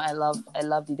 I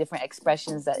love the different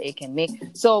expressions that it can make.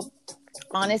 So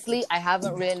honestly, I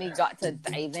haven't really got to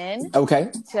dive in.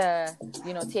 Okay. To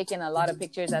taking a lot of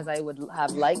pictures as I would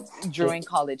have liked during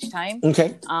college time.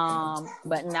 Okay.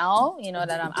 But now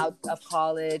that I'm out of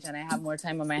college and I have more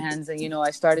time on my hands and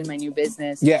I started my new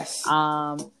business. Yes.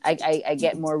 I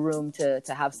get more room to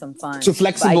have some fun. So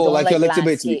flexible, like your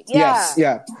flexibility. Yeah. Yes.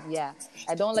 Yeah. Yeah.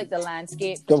 I don't like the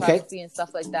landscape photography and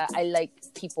stuff like that. I like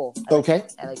people. I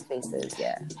like faces.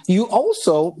 Yeah. You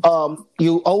also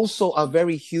are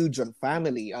very huge on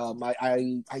family.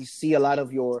 I see a lot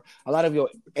of your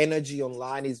energy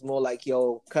online is more like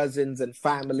your cousins and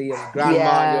family and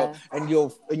grandma and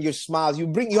your smiles.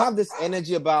 You have this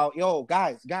energy about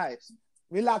guys,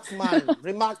 relax man,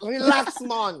 relax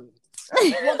man.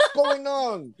 What's going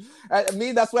on?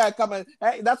 That's where I come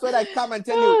and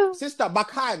tell you, sister,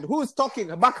 backhand. Who is talking?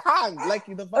 Backhand, like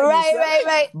the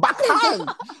right. Backhand.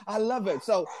 I love it.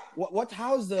 So,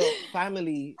 how's the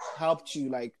family helped you?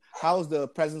 Like, how's the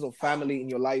presence of family in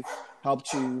your life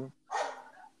helped you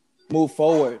move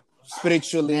forward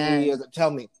spiritually? Man. Tell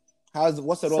me,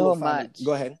 what's the role of family? Much.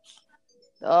 Go ahead.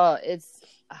 Oh, it's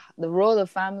the role of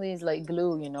family is like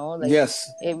glue,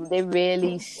 yes. They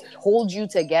really hold you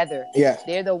together. Yeah.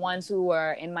 They're the ones who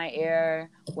are in my ear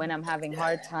when I'm having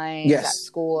hard times at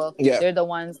school. Yeah. They're the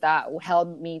ones that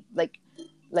held me like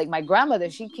my grandmother.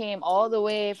 She came all the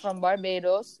way from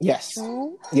Barbados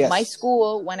to my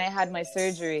school when I had my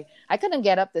surgery. I couldn't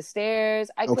get up the stairs.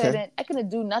 I couldn't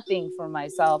do nothing for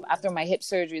myself after my hip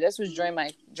surgery. This was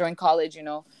during college,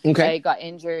 Okay. I got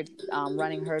injured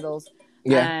running hurdles.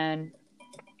 Yeah. And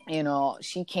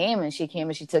she came and she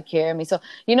took care of me. So,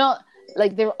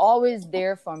 they're always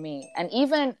there for me. And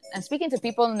speaking to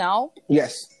people now.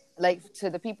 Yes. Like to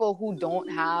the people who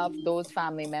don't have those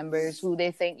family members who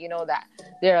they think, that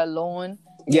they're alone,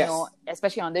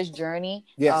 especially on this journey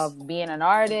of being an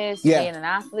artist, being an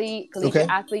athlete, collegiate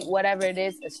athlete, whatever it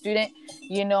is, a student,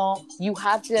 you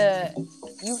have to,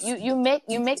 you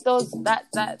make those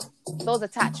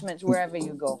attachments wherever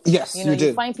you go. Yes, you do.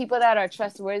 You find people that are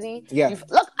trustworthy. Yeah.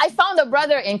 Look, I found a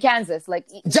brother in Kansas.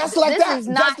 Just like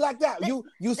that. You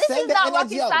this send is the not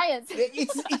energy rocket out. science.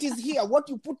 It is here. What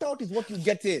you put out is what you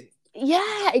get in.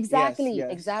 Yeah, exactly.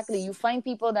 Yes. Exactly. You find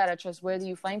people that are trustworthy.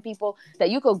 You find people that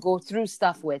you could go through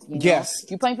stuff with. Yes.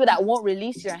 You find people that won't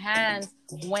release your hands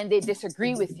when they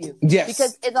disagree with you. Yes.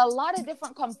 Because it's a lot of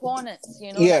different components,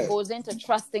 that goes into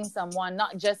trusting someone,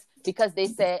 not just because they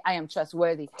say I am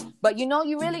trustworthy. But you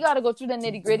really got to go through the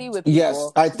nitty-gritty with people.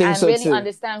 Yes, I think so really too.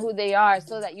 understand who they are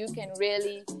so that you can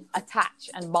really attach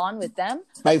and bond with them.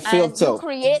 I feel so. You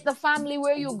create the family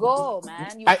where you go,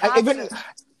 man.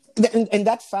 And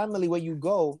that family where you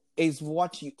go is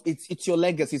what it's your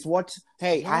legacy. It's what,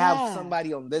 hey, I have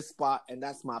somebody on this spot and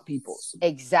that's my people.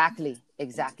 Exactly.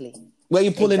 Where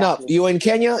you pulling up? You in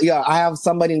Kenya? Yeah, I have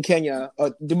somebody in Kenya.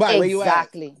 Dubai, where you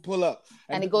at? Pull up.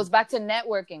 And it goes back to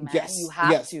networking, man. Yes, you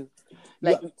have to.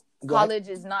 Like, college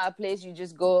ahead. is not a place you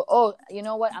just go, oh, you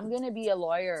know what? I'm going to be a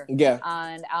lawyer. Yeah.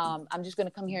 And I'm just going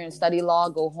to come here and study law,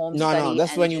 go home, study. No,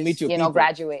 that's when you meet your people.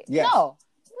 Graduate. Yes. No.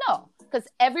 Because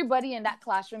everybody in that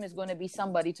classroom is going to be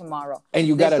somebody tomorrow. And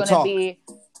you got to talk.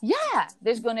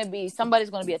 There's going to be, somebody's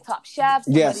going to be a top chef.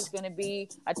 Somebody's going to be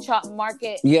a top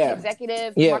marketing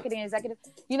executive.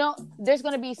 You know, there's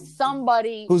going to be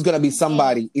somebody. Who's going to be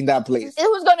somebody in that place.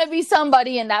 Who's going to be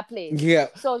somebody in that place. Yeah.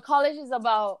 So college is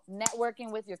about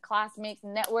networking with your classmates,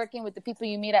 networking with the people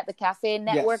you meet at the cafe,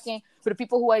 networking with the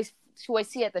people who I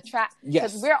see at the track. Yes.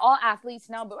 Because we're all athletes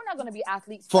now, but we're not going to be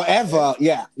athletes forever.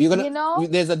 Yeah. You're gonna, you know?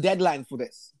 There's a deadline for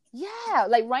this. Yeah,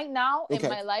 like right now in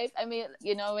my life, I mean,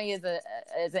 you know, when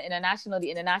as an international, the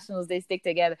internationals, they stick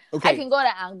together. I can go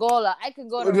to Angola. I can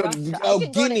go to Russia. Oh,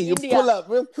 Guinea, you pull up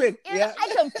real quick. Yeah, I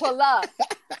can pull up.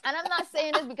 And I'm not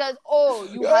saying this because,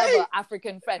 you have an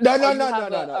African friend. No.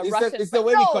 It's the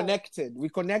way we connected. We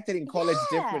connected in college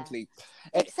differently.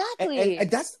 Exactly. And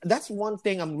that's one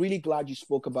thing I'm really glad you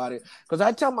spoke about it. Because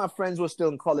I tell my friends who are still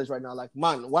in college right now, like,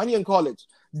 man, when you're in college,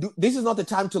 this is not the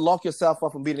time to lock yourself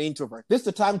up and be an introvert. This is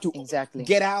the time to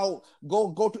get out,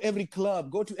 go to every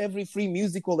club, go to every free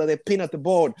musical that they pin at the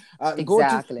board, go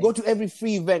to every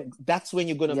free event. That's when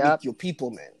you're gonna meet your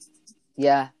people, man.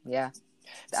 Yeah.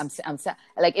 I'm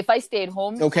like, if I stayed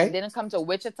home and didn't come to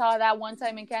Wichita that one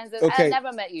time in Kansas, I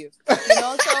never met you. You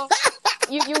know, so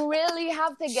you really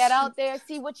have to get out there,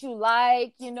 see what you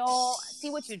like, you know, see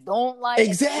what you don't like.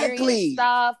 Exactly.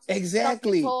 Stuff.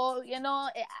 Exactly. People, you know,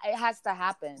 it has to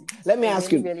happen. Let me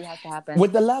ask you. It really has to happen.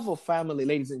 With the love of family,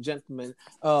 ladies and gentlemen,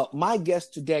 my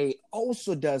guest today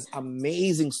also does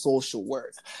amazing social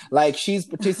work. Like she's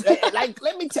like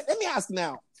let me ask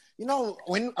now. You know,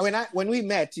 when we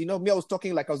met, you know, me, I was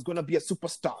talking like I was gonna be a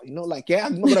superstar. You know, like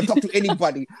I'm not gonna talk to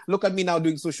anybody. Look at me now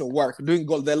doing social work, doing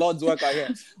the Lord's work out here.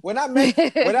 When I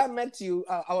met you,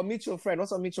 our mutual friend.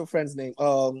 What's our mutual friend's name?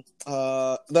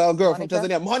 The girl from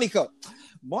Tanzania, Monica.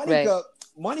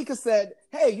 Monica said,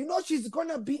 "Hey, you know she's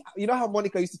gonna be. You know how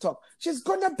Monica used to talk. She's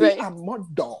gonna be a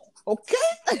model." Okay,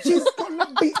 she's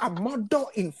gonna be a model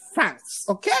in France.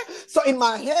 Okay, so in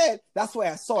my head, that's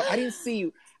where I saw it. I didn't see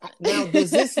you. Now,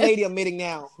 there's this lady I'm meeting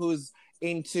now who's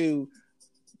into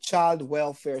child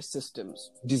welfare systems,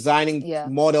 designing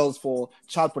models for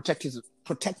child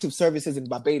protective services in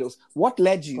Barbados. What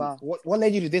led you? Wow. What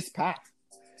led you to this path?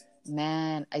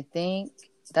 Man, I think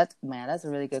that's a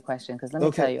really good question. Because let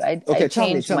me tell you, I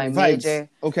changed my major.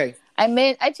 Okay,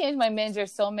 I changed my major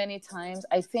so many times.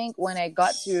 I think when I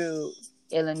got to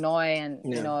Illinois and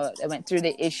you know, I went through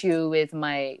the issue with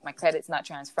my credits not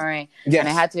transferring, and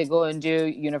I had to go and do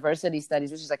university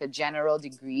studies, which is like a general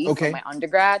degree for my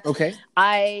undergrad.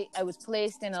 I was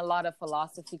placed in a lot of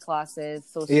philosophy classes,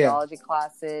 sociology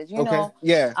classes, you know,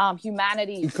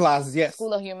 humanities classes,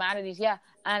 School of Humanities,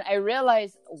 and I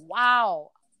realized,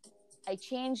 wow, I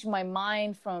changed my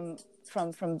mind from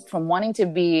wanting to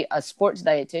be a sports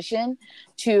dietitian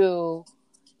to,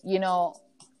 you know,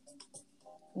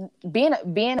 being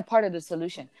a part of the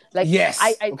solution. Like,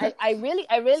 I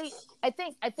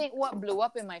think what blew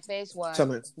up in my face was,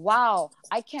 wow,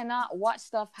 I cannot watch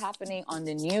stuff happening on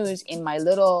the news in my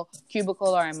little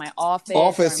cubicle or in my office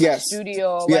or in my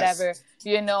studio or whatever,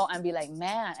 you know, and be like,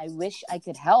 man, I wish I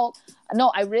could help. No,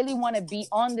 I really want to be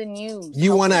on the news.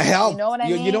 You want to help. You know what I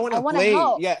mean? You don't want to play.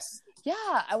 Help. Yes. Yeah,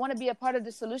 I want to be a part of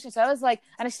the solution. So I was like,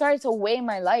 and I started to weigh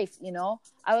my life, you know.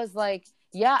 I was like,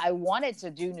 yeah, I wanted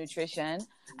to do nutrition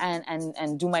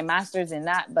and do my master's in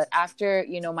that. But after,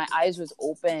 you know, my eyes was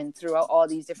open throughout all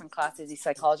these different classes, these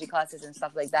psychology classes and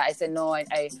stuff like that, I said, no,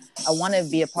 I want to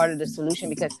be a part of the solution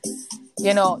because,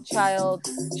 you know,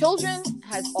 children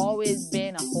has always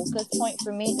been a focus point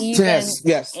for me. Even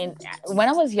when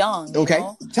I was young. Okay. You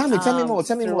know, tell me more.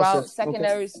 Throughout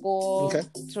secondary school,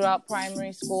 throughout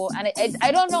primary school. And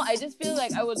I don't know. I just feel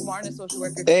like I was born a social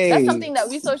worker. Hey. That's something that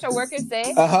we social workers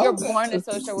say. You're born a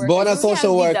social worker. Born a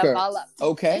social worker.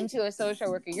 Developed into a social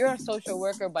worker. You're a social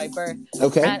worker by birth.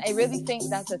 Okay. And I really think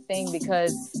that's a thing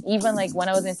because even like when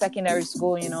I was in secondary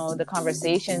school, you know, the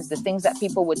conversations, the things that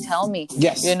people would tell me,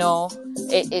 you know,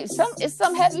 it's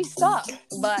some heavy stuff.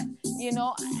 But, you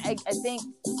know, I think,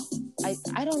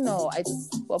 I don't know.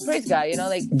 Well, praise God, you know,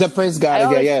 like the praise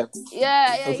God again,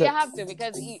 yeah. You have to,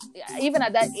 because even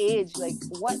at that age, like,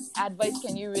 what advice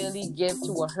can you really give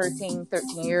to a hurting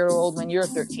 13-year-old when you're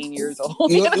 13 years old?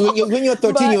 When you're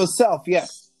 13 yourself,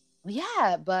 yes.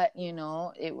 Yeah, but you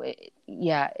know,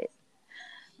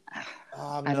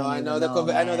 I know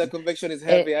the conviction is It,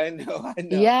 heavy. I know.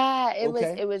 yeah, it was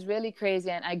Okay. it was really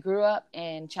crazy, and I grew up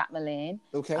in Chapman Lane.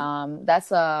 Okay.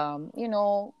 That's you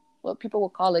know, what people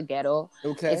would call a ghetto.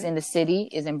 Okay. It's in the city.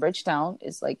 It's in Bridgetown.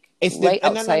 It's like It's right no,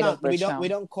 outside of We Bridgetown.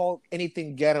 don't call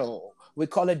anything ghetto. We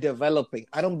call it developing.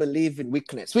 I don't believe in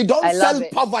weakness. We don't I love sell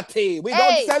it. poverty. We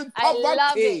Hey, don't sell I love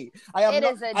poverty. it. I am It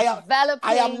not. is a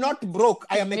I am not broke.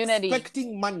 I am community.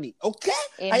 expecting money. Okay.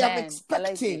 Amen. I am I like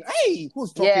expecting. it. Hey,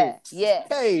 who's talking? Yeah.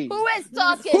 Hey, Who is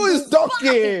talking? who is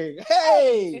talking?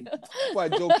 Hey, we're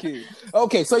joking.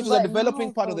 Okay, so it's the But developing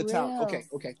no, part of for the town. real.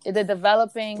 Okay. The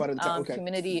developing Part of the town, okay.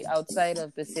 community outside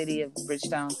of the city of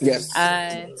Bridgetown. Yes.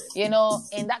 And, you know,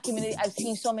 in that community, I've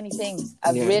seen so many things.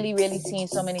 I've Yeah. really, really seen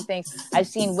so many things. I've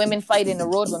seen women fight in the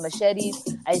road with machetes.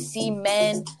 I see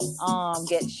men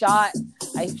get shot.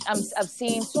 I've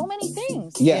seen so many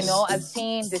things. Yes. You know, I've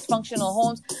seen dysfunctional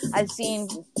homes. I've seen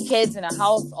kids in a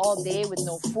house all day with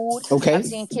no food. Okay. I've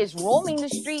seen kids roaming the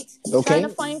streets Okay. trying to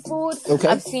find food. Okay.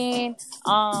 I've seen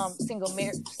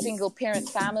single parent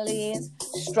families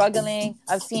struggling.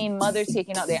 I've seen mothers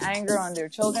taking out their anger on their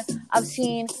children. I've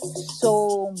seen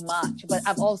so much, but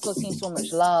I've also seen so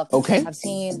much love. Okay. I've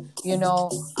seen, you know,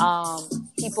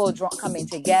 people coming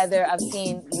together. I've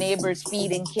seen neighbors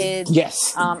feeding kids.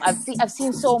 Yes. I've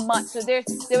seen so much. So there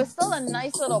was still a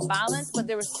nice little balance, but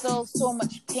there was still so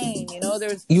much pain. You know, there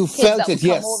was You kids felt that would it,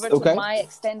 yes. come over Okay. to my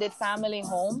extended family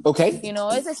home. Okay. You know,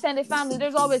 it's extended family.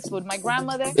 There's always food. My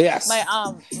grandmother, Yes.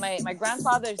 my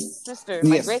grandfather's sister,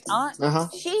 my Yes. great aunt, Uh-huh.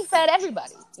 she fed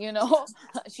everybody. You know,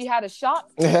 she had a shop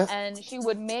Uh-huh. and she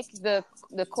would make the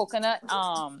coconut.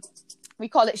 We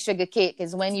call it sugar cake.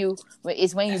 Is when you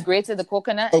grated the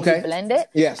coconut and Okay. you blend it.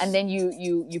 Yes. And then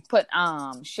you put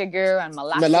sugar and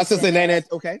molasses. Molasses in it.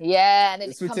 Okay. Yeah, and then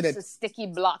it Sweeten comes it. a sticky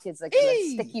block. It's like a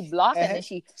sticky block, and then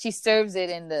she serves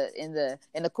it in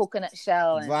the coconut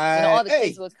shell, and you know, all the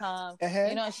kids would come. Uh-huh.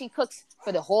 You know, and she cooks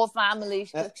for the whole family.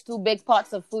 She cooks 2 big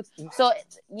pots of food. So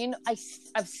you know,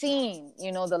 I've seen,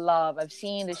 you know, the love. I've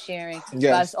seen the sharing.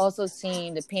 Yes. But I've also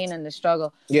seen the pain and the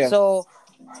struggle. Yeah. So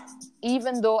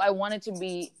even though I wanted to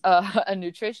be a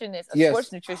nutritionist, a Yes.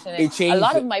 sports It nutritionist, changed a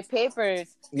lot of it. my papers,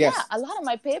 Yes. a lot of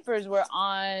my papers were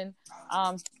on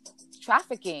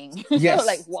trafficking. Yes.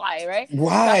 Like why, right?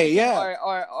 Why? Trafficking Yeah.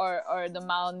 Or the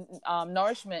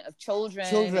malnourishment of children.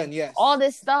 Children, yes. All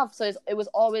this stuff. So it was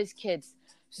always kids.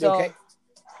 So Okay.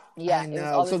 yeah, I it was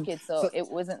know. always So- kids. So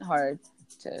it wasn't hard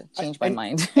to change my And-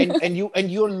 mind.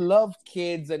 and you love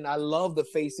kids, and I love the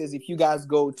faces. If you guys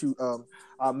go to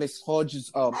Miss Hodge's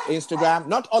Instagram,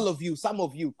 not all of you, some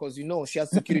of you, because you know she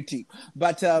has security,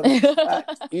 but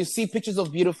you see pictures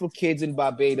of beautiful kids in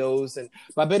Barbados, and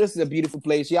Barbados is a beautiful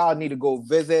place. Y'all need to go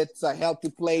visit. It's a healthy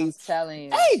I'm place. telling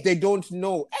you. Hey, they don't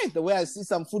know. Hey, the way I see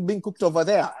some food being cooked over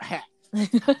there.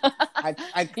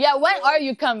 Yeah, when are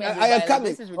you coming? I am Dubai?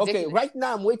 coming. This is Okay, ridiculous. right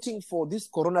now I'm waiting for this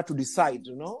corona to decide.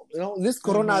 You know, this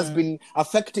corona has been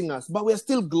affecting us, but we're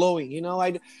still glowing. You know,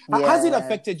 has it Yeah.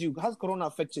 affected you? Has corona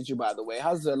affected you? By the way,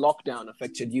 how's the lockdown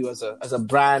affected you as a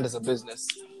brand, as a business?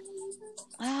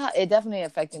 It definitely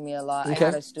affected me a lot. Okay. I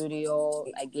had a studio.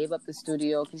 I gave up the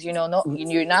studio because you're not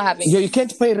having. Yeah, you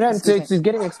can't pay rent. Excuse It's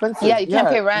getting expensive. Yeah, you can't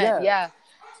pay rent. Yeah.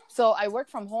 So I work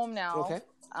from home now. Okay.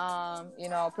 You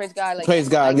know, praise God. Like, Praise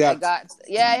God, yeah.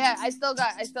 I still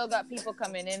got people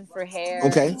coming in for hair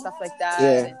Okay. and stuff like that.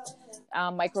 Yeah. And,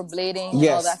 microblading and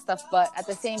Yes. all that stuff. But at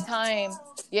the same time,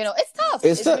 you know, it's tough.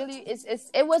 It's tough. really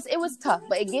it was tough.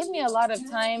 But it gave me a lot of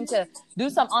time to do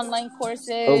some online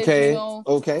courses. Okay, You know,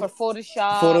 okay. For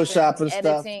Photoshop And stuff,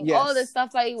 editing, yes. all the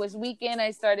stuff. It was weekend.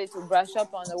 I started to brush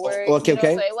up on the work. Okay, you know,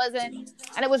 okay. So it wasn't,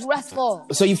 and it was restful.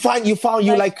 So you found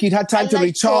you Like, had time I to like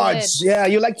recharge. COVID. Yeah,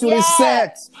 you like to Yeah.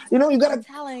 reset. You know, you gotta. I'm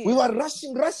telling you. We were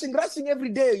rushing every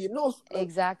day. You know.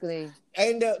 Exactly.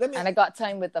 And And I got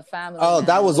time with the family. Oh, man.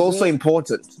 that was Like, also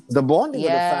important. The bonding with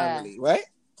the Yeah. family, right?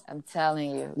 I'm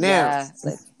telling you. Now, Yeah.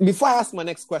 Like, before I ask my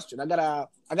next question, I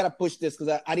gotta push this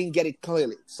because I didn't get it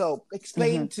clearly. So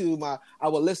explain to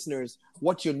our listeners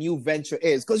what your new venture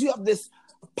is, because you have this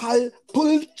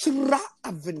Pulchra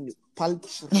Avenue.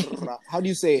 Pulchra. How do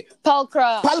you say it?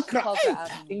 Pulchra. Pulchra. Pulchra Hey,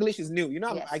 Avenue. English is new. You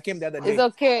know, Yes. I came the other day. It's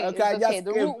okay. Okay, I It's okay. just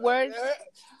The came. root word.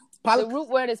 The root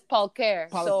word is pulcare.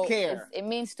 So Pulcare. it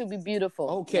means to be beautiful.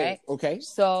 Okay. Right? Okay.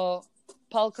 So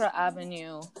Pulchra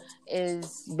Avenue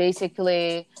is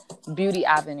basically Beauty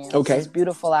Avenue. Okay. It's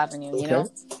Beautiful Avenue, you Okay. know?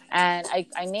 And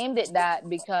I named it that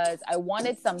because I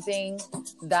wanted something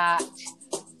that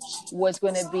was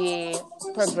going to be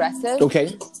progressive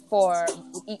Okay. for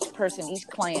each person, each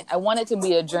client. I want it to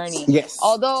be a journey. Yes.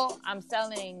 Although I'm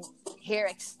selling hair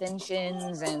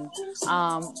extensions and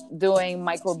doing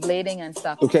microblading and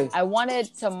stuff. Okay. I wanted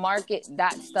to market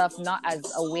that stuff not as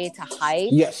a way to hide,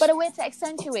 Yes. but a way to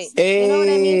accentuate. Hey, you know what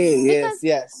I mean? yes, Because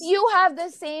yes. you have the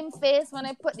same face when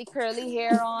I put the curly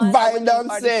hair on, Bye, or when don't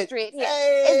you, or say the straight hair.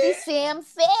 hey. It's the same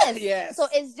face. Yes. So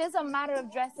it's just a matter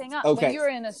of dressing up. Okay. When you're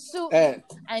in a suit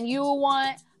and you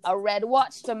want a red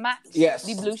watch to match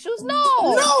the blue shoes, no,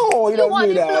 you don't want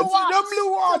do the that. blue watch No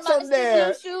blue watch to match on there.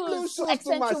 The blue shoes to match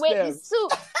accentuate them. the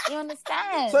suit. You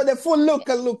understand? So the full look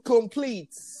can look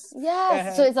complete.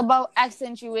 Yes. So it's about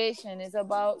accentuation. It's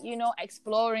about, you know,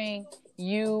 exploring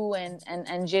you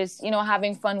and just, you know,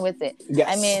 having fun with it. Yes.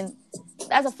 I mean,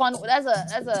 that's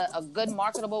a good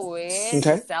marketable way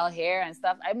to sell hair and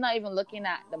stuff. I'm not even looking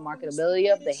at the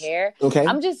marketability of the hair. Okay.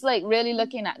 I'm just like really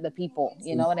looking at the people.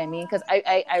 You know what I mean? Because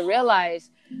I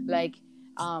realize like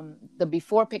the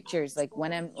before pictures, like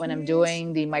when I'm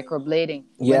doing the microblading,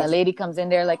 when a lady comes in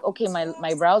there like, okay,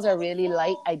 my brows are really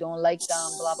light, I don't like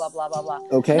them, blah blah blah blah blah.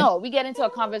 Okay. No, we get into a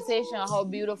conversation on how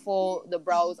beautiful the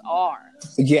brows are.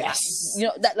 Yes. You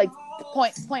know, that like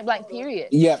point blank period.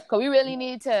 Yeah. Because we really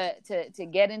need to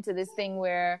get into this thing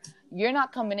where you're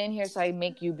not coming in here so I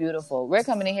make you beautiful. We're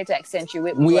coming in here to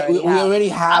accentuate what we already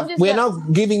have. We're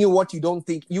not giving you what you don't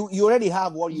think. You already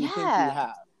have what you think you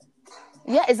have.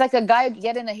 Yeah, it's like a guy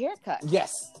getting a haircut.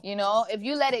 Yes. You know, if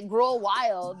you let it grow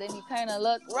wild, then you kind of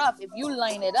look rough. If you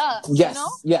line it up, yes. you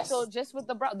know? Yes. So just with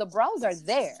the brows are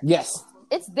there. Yes.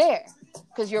 It's there.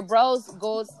 Because your brows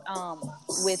goes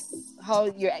with how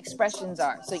your expressions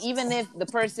are. So even if the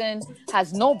person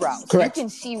has no brows, correct, you can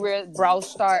see where brows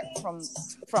start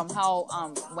from how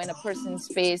when a person's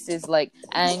face is like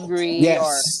angry yes.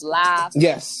 or laugh.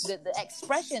 Yes. The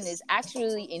expression is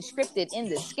actually inscripted in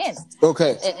the skin.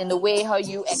 Okay. In the way how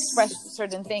you express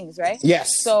certain things, right?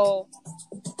 Yes. So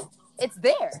it's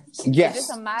there. Yes. It's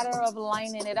just a matter of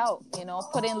lining it out, you know,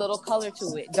 putting a little color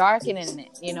to it, darkening it,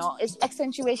 you know, it's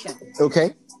accentuation.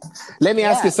 Okay. Let me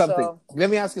ask you something. So, Let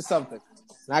me ask you something.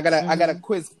 I got a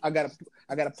quiz. I got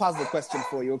a puzzle question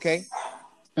for you, okay?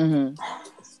 Mm-hmm.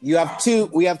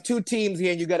 We have two teams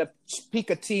here and you got to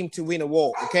pick a team to win a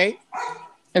war, okay?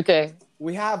 Okay.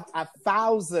 We have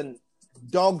 1,000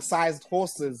 dog-sized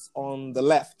horses on the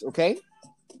left, okay?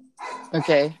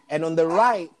 Okay. And on the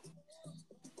right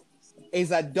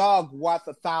is a dog worth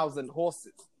 1,000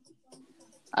 horses.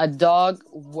 A dog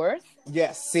worth?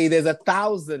 Yes. See, there's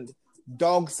 1,000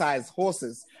 dog-sized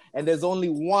horses, and there's only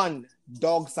one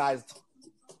dog-sized.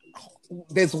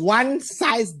 There's one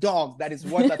sized dog that is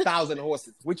worth 1,000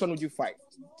 horses. Which one would you fight?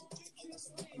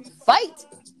 Fight?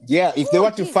 Yeah. If they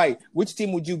were to fight, which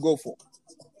team would you go for?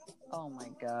 Oh my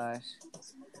gosh.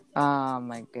 Oh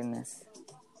my goodness.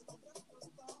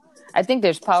 I think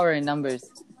there's power in numbers.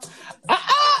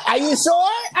 Are you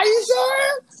sure? Are you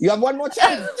sure? You have one more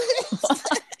chance.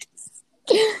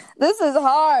 This is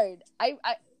hard. I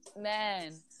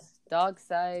man, dog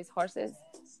size horses.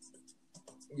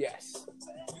 Yes.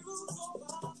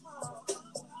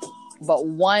 But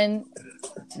one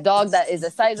dog that is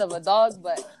the size of a dog,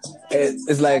 but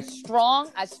it's like as strong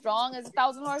as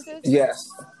 1,000 horses. Yes.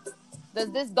 Does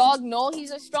this dog know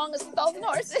he's as strong as 1,000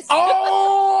 horses?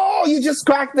 Oh, you just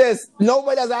cracked this.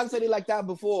 Nobody has answered it like that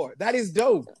before. That is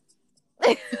dope.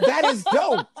 That is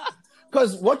dope.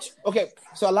 Because okay,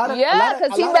 so a lot of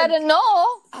because he better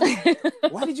know.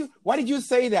 Why did you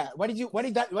say that? Why did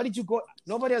you go?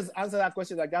 Nobody has answered that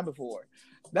question like that before.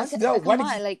 That's dope.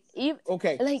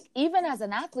 Even as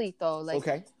an athlete though,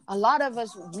 like a lot of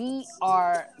us, we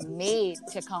are made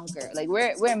to conquer. Like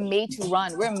we're made to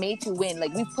run. We're made to win.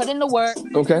 Like we put in the work.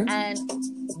 Okay. And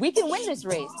we can win this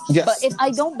race. Yes. But if I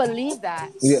don't believe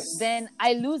that, then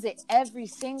I lose it every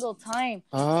single time.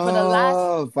 For the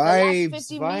last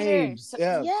 50 meters.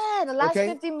 Yeah, the last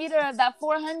 50 meters of that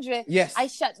 400, I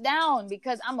shut down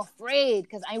because I'm afraid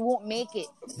because I won't make it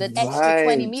the extra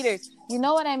 20 meters. You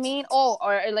know what I mean? Oh,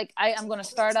 or like I'm going to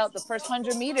start out the first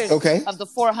 100 meters of the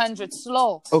 400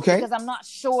 slow. Okay. Because I'm not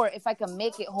sure if I can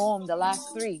make it home the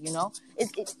last 3, you know?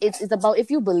 It's about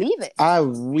if you believe it. I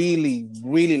really,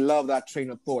 really love that train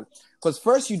of thought. Because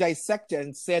first you dissected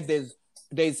and said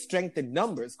there's strength in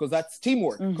numbers because that's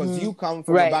teamwork. Because you come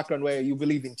from a background where you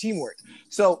believe in teamwork.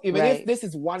 So even if this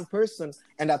is one person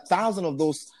and 1,000 of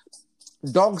those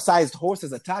dog-sized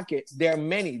horses attack it, there are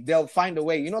many. They'll find a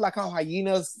way. You know, like how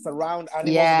hyenas surround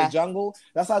animals in the jungle.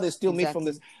 That's how they steal meat from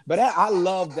this. But I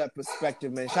love that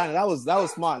perspective, man. Shanna, that was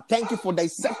smart. Thank you for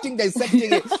dissecting it.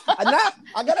 And now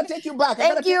I gotta take you back.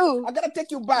 I gotta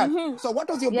take you back. So what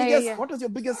was your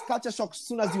biggest culture shock as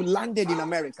soon as you landed in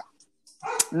America?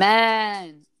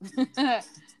 Man,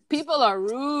 people are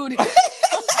rude.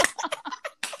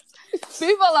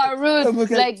 People are rude.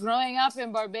 Okay. Like growing up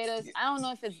in Barbados, I don't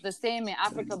know if it's the same in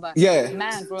Africa, but Yeah.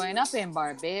 man, growing up in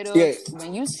Barbados, Yeah.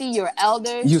 when you see your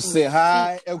elders, You say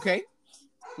hi. Okay.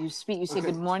 You speak. You say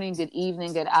good morning, good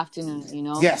evening, good afternoon. You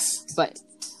know. Yes. But.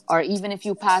 Or even if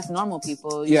you pass normal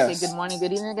people, you say good morning,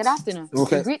 good evening, good afternoon.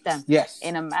 Okay. You greet them. Yes.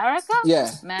 In America,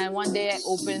 man, one day I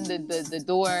opened the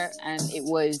door and it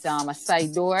was a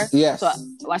side door. Yes. So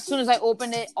as soon as I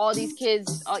opened it, all these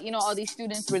kids, all these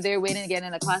students were there waiting to get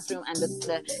in the classroom, and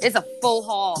it's a full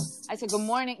hall. I said good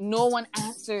morning. No one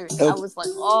answered. Okay. I was like,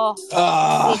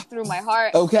 stake through my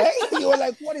heart. Okay. You were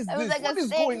like, what is this? It was like what a is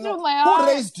stake going through on? my heart. Who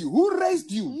raised you? Who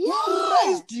raised you? Yeah. Who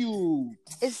raised you?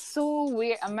 It's so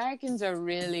weird. Americans are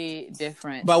really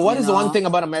different. But what is the one thing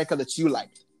about America that you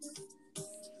like?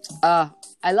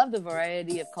 I love the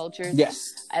variety of cultures.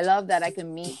 Yes. I love that I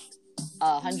can meet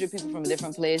 100 people from a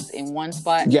different place in one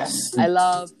spot. Yes. I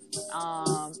love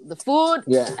the food.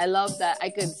 Yeah. I love that I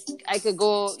could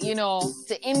go,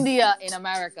 to India in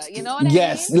America. You know what I mean?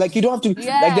 Yes. Like you don't have to.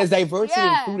 Yeah. Like there's diversity in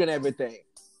Yeah. food and everything.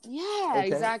 Yeah, Okay.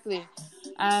 exactly.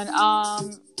 And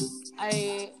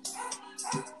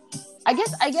I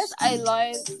guess I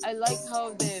like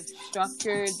how they've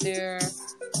structured their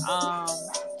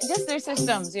just their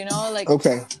systems, like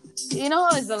Okay.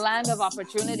 It's the land of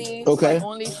opportunity, Okay. but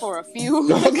only for a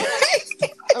few. Okay.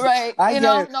 Right. I get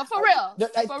it. No, for real.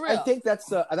 For real. I think that's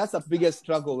the biggest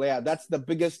struggle. Yeah, that's the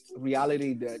biggest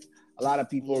reality that a lot of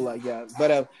people like. Yeah,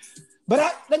 but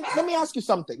let me ask you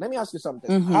something.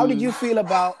 Mm-hmm. How did you feel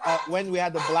about when we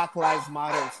had the Black Lives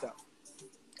Matter and stuff?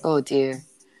 Oh dear.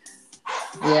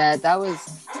 Yeah, that was.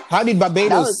 How did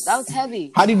Barbados? That was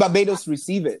heavy. How did Barbados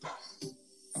receive it?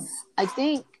 I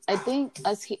think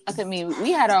us. I mean,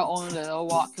 we had our own little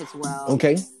walk as well.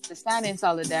 Okay. To stand in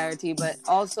solidarity, but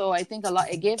also I think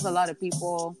it gave a lot of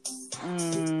people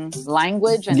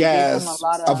language, and it gave them a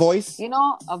lot of a voice.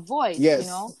 A voice. Yes.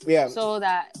 Yeah. So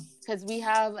that because we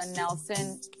have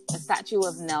a statue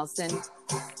of Nelson.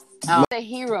 A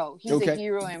hero. He's a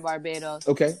hero in Barbados.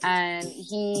 Okay. And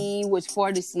he was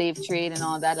for the slave trade and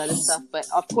all that other stuff. But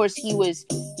of course, he was,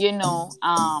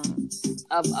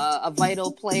 a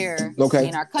vital player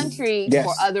in our country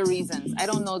for other reasons. I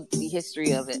don't know the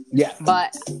history of it. Yeah.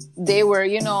 But they were,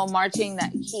 marching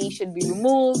that he should be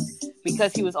removed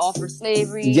because he was all for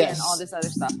slavery and all this other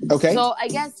stuff. Okay. So I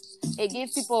guess it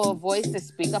gives people a voice to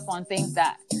speak up on things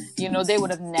that, they would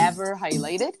have never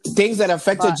highlighted. Things that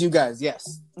affected you guys,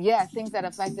 yes. Yeah, things that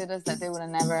affected us that they would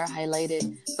have never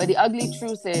highlighted. But the ugly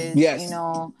truth is,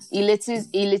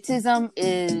 elitism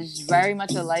is very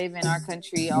much alive in our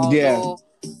country. Although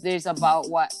there's about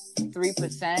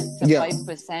 3% to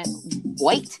 5%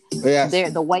 white. Yes.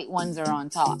 The white ones are on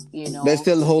top. They're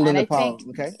still holding the power.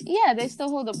 Okay. Yeah, they still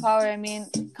hold the power. I mean,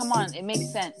 come on, it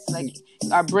makes sense. Like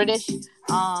our British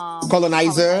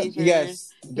colonizers. Yes.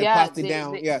 They passed it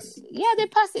down. Yes. Yeah, they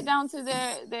passed it down to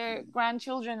their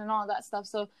grandchildren and all that stuff.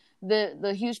 So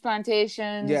the huge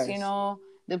plantations,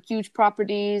 the huge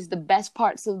properties, the best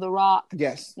parts of the rock,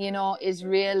 is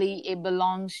really, it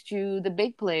belongs to the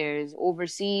big players,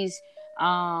 overseas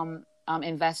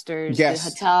investors, the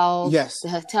hotels, the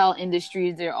hotel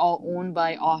industries, they're all owned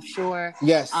by offshore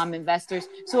investors.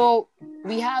 So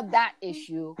we have that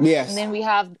issue. Yes. And then we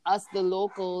have us, the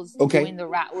locals, doing the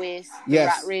rat race, of,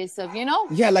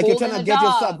 like you're trying to get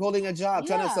yourself, holding a job,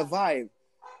 trying to survive.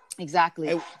 Exactly.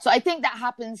 So I think that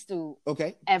happens to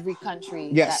every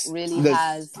country that really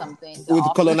has something to with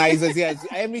offer. Colonizers. Yes,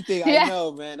 everything. I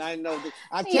know, man. I know.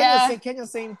 Kenya,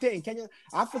 same thing.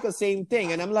 Africa, same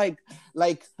thing. And I'm like,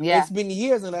 it's been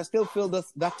years, and I still feel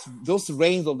those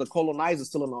reigns of the colonizers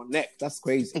still on our neck. That's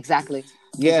crazy. Exactly.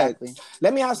 Yeah. Exactly.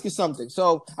 Let me ask you something.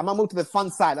 So I'm gonna move to the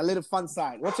fun side, a little fun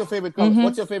side. What's your favorite color? Mm-hmm.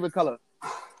 What's your favorite color?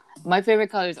 My favorite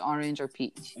color is orange or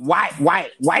peach. White,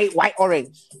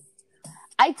 orange.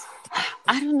 I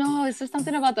don't know. It's just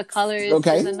something about the colors.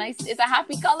 Okay. It's a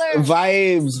happy color.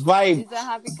 Vibes. It's a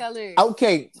happy color.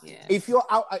 Okay. Yeah. If you're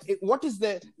out, what is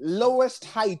the lowest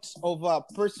height of a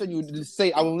person you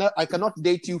say I cannot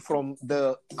date you from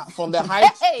the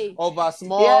height of a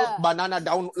small banana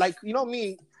down? Like,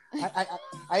 me.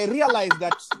 I realized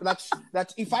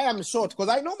that if I am short, because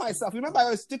I know myself. Remember, I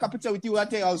always take a picture with you that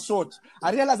day I was short.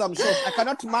 I realized I'm short. I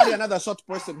cannot marry another short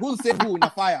person. Who'll save who in a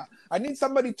fire? I need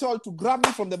somebody tall to grab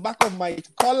me from the back of my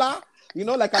collar,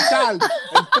 like a child,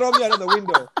 and throw me out of the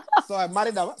window. So I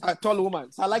married a tall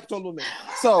woman. So I like tall women.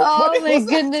 So oh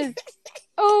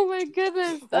my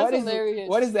goodness, that's hilarious.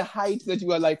 What is the height that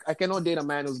you are like? I cannot date a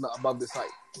man who's not above this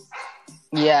height.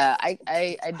 Yeah,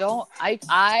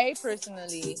 I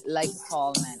personally like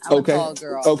tall men. I'm a tall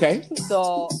girl. Okay.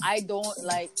 So I don't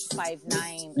like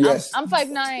 5'9". Yes. I'm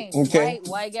 5'9". Okay.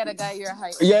 Why get a guy your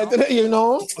height? Yeah,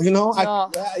 No. We're not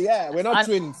And-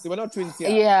 twins. We're not twins here.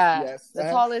 Yeah. Yes. The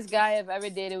tallest guy I've ever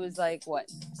dated was like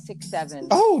what? 6'7".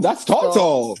 Oh, that's tall, So-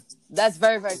 tall. That's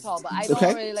very, very tall, but I don't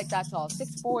Okay. really like that tall.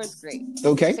 6'4" is great.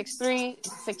 Okay.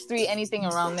 6'3", anything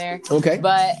around there. Okay.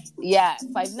 But yeah,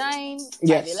 5'9",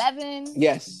 Yes. 5'11",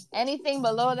 Yes. anything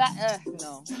below that,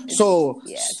 no. So,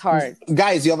 It's hard.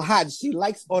 guys, you've had, she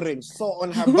likes orange. So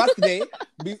on her birthday,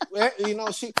 we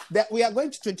are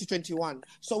going to 2021.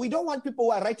 So we don't want people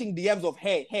who are writing DMs of,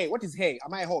 hey, what is hey?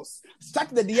 Am I a horse? Start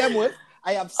the DM with,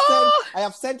 I have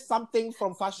sent something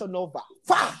from Fashion Nova.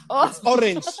 It's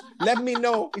orange. Let me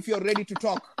know if you're ready to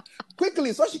talk.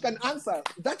 Quickly, so she can answer.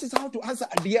 That is how to answer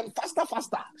a DM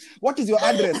faster. What is your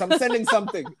address? I'm sending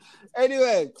something.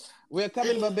 Anyway, we're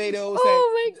coming to Barbados.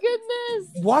 Oh my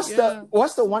goodness.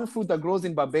 What's the one fruit that grows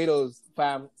in Barbados,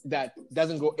 fam, that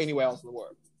doesn't grow anywhere else in the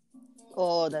world?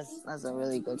 Oh, that's a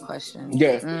really good question.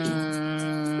 Yeah.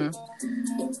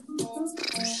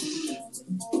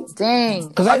 Dang.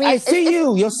 Because I see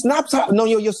your snaps,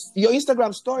 your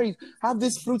Instagram stories have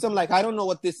these fruits. I'm like, I don't know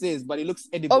what this is, but it looks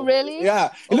edible. Oh, really?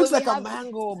 Yeah. It looks like a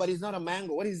mango, but it's not a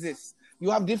mango. What is this? You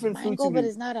have different fruits. Mango, but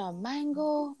it's not a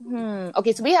mango.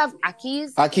 Okay, so we have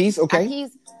akis. Akis, okay.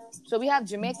 Akis. So we have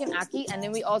Jamaican ackee, and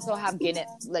then we also have Guinea.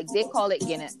 Like they call it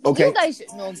Guinea. Okay. You guys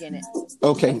should know Guinea.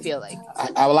 Okay. I feel like.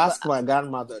 I will ask my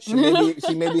grandmother. She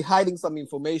may be hiding some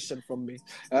information from me.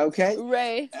 Okay.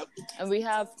 Right. And we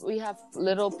have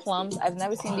little plums. I've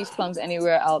never seen these plums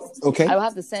anywhere else. Okay. I will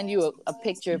have to send you a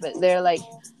picture, but they're like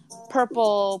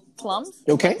purple plums.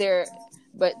 Okay.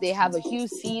 But they have a huge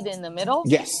seed in the middle.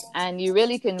 Yes. And you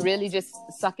can just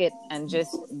suck it and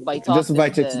just bite off. Just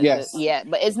bite it, yes. Yeah,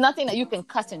 but it's nothing that you can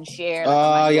cut and share.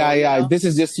 Yeah. You know? This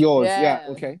is just yours. Yeah.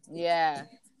 Okay. Yeah.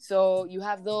 So you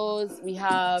have those. We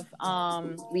have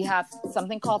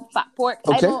something called fat pork.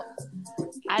 Okay.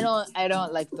 I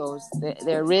don't like those.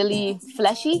 They're really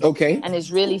fleshy. Okay. And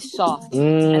it's really soft.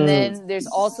 And then there's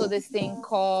also this thing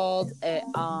called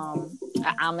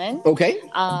almond. Okay.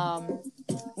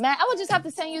 Man, I would just have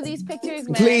to send you these pictures,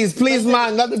 man. Please,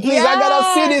 man. Please, yeah. I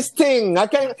gotta see this thing. I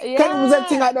can't that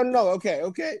thing I don't know.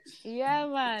 Okay. Yeah,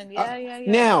 man. Yeah.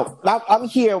 Now, I'm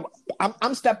here.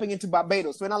 I'm stepping into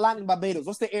Barbados. When I land in Barbados,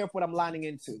 what's the airport I'm landing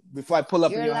into before I pull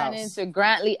up in your house? You're landing into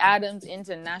Grantley Adams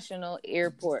International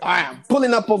Airport. I am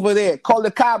pulling up over there. Call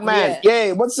the cab, man.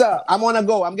 Yeah, what's up? I want to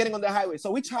go. I'm getting on the highway.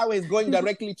 So which highway is going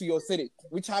directly to your city?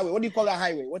 Which highway? What do you call that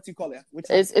highway? What do you call it?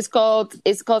 It's called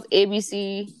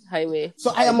ABC Highway.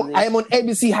 So I am on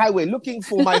ABC Highway looking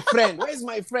for my friend. Where's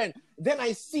my friend? Then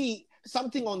I see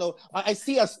something I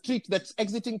see a street that's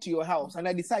exiting to your house, and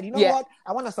I decide, you know what?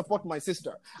 I want to support my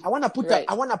sister. I want to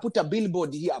put a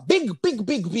billboard here, big.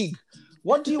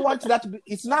 What do you want that?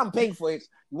 It's now I'm paying for it.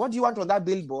 What do you want on that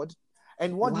billboard,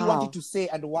 and what do you want it to say,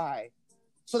 and why?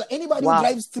 So that anybody who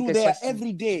drives through there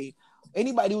every day,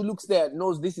 anybody who looks there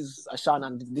knows this is Ashanna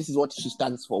and this is what she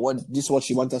stands for. This is what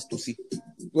she wants us to see.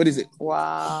 What is it?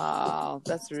 Wow,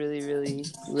 that's really, really,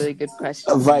 really good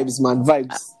question. Vibes, man,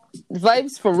 vibes.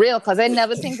 Vibes for real, because I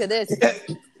never think of this.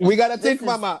 We gotta think,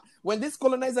 mama. When this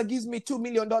colonizer gives me $2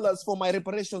 million for my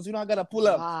reparations, I gotta pull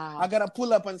up. Wow. I gotta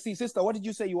pull up and see, sister, what did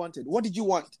you say you wanted? What did you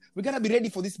want? We gotta be ready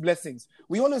for these blessings.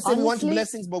 We always say we want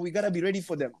blessings, but we gotta be ready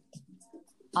for them.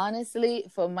 Honestly,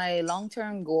 for my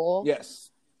long-term goal, yes,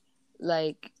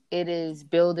 like it is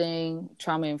building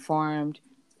trauma-informed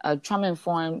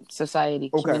society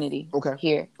community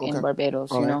here in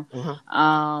Barbados. All you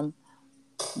know,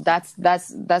 that's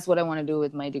what I want to do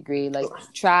with my degree. Like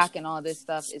track and all this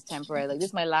stuff is temporary. Like this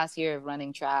is my last year of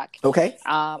running track. Okay.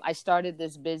 I started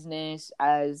this business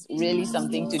as really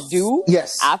something to do.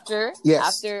 Yes. After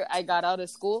I got out of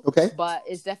school. Okay. But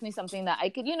it's definitely something that I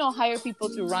could, hire people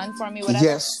to run for me, whatever.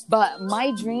 Yes. But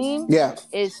my dream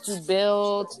is to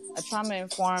build a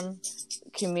trauma-informed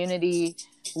community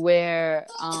where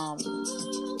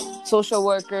social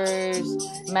workers,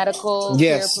 medical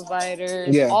care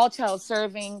providers, all child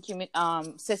serving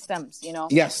systems,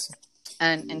 Yes.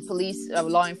 And police,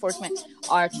 law enforcement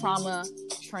are trauma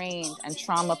trained and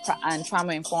trauma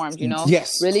informed,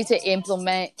 Yes. really to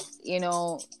implement,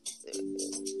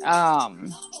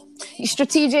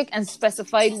 strategic and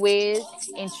specified ways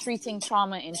in treating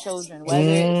trauma in children, whether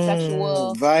it's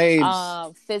sexual,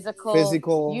 vibes, physical,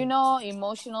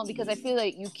 emotional, because I feel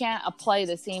like you can't apply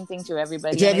the same thing to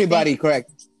everybody.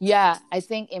 Correct. Yeah, I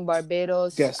think in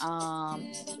Barbados,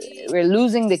 we're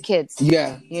losing the kids.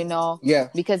 Yeah.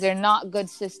 Because they're not good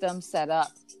systems set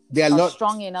up There are a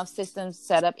strong enough system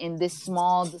set up in this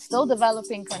small, still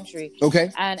developing country.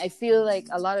 Okay. And I feel like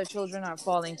a lot of children are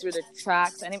falling through the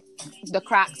cracks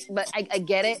but I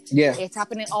get it. Yeah. It's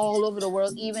happening all over the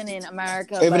world, even in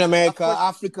America. Even but America, of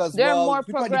course, Africa as they're well. more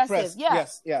People are progressive. depressed. Yeah.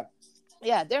 Yes. Yeah.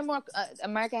 Yeah, they're more.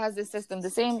 America has this system, the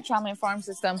same trauma-informed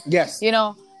system. Yes. You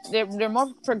know, they're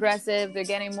more progressive. They're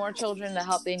getting more children the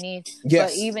help they need. Yes.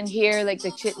 But even here, like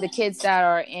the kids that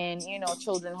are in, you know,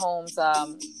 children homes.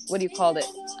 What do you call it?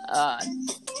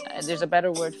 There's a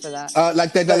better word for that.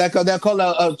 They're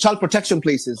called child protection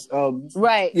places.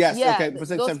 Right. Yes. Yeah.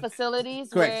 Okay. Those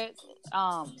facilities. Correct.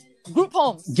 Where, group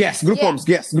homes. Yes, group homes.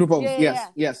 Yes, group homes.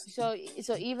 Yes.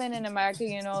 So even in America,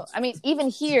 you know, I mean, even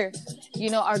here, you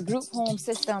know, our group home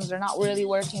systems are not really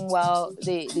working well.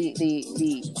 The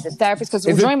therapists, because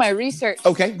during my research,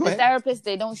 okay, go the ahead. therapists,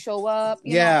 they don't show up.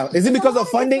 You Yeah, know, is it because of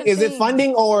funding? Is it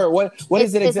funding or what? What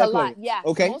is it exactly? It's a lot. Yeah.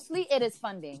 Okay. Mostly it is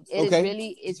funding.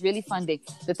 It's really funding.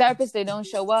 The therapists, they don't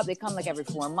show up. They come like every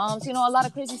 4 months. You know, a lot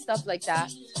of crazy stuff like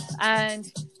that.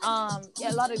 And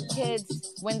a lot of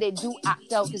kids, when they do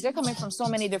act out, because they're coming from so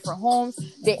many different homes,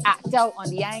 they act out on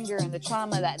the anger and the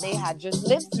trauma that they had just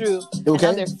lived through. Okay. And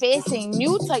now they're facing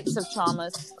new types of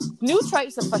traumas, new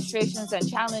types of frustrations and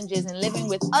challenges in living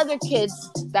with other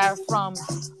kids that are from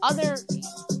other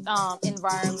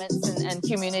environments and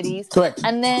communities. Correct.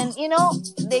 And then, you know,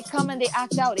 they come and they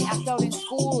act out. They act out in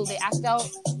school. They act out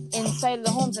inside of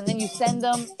the homes. And then you send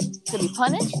them to be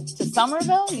punished to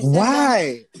Somerville. You send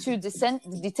Why? them to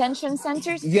detention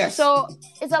centers. Yes. So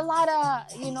it's a lot of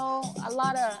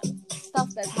stuff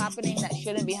that's happening that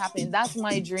shouldn't be happening. That's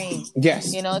my dream.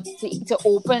 Yes. You know, to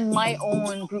open my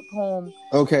own group home.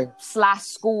 Okay. /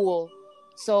 school.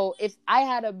 So if I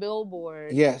had a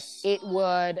billboard, yes, it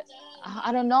would,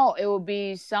 I don't know, it would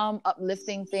be some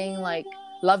uplifting thing like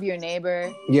love your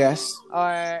neighbor. Yes.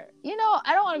 Or, you know,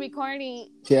 I don't want to be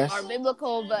corny yes. or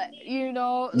biblical, but, you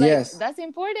know, like, yes, that's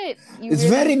important. It's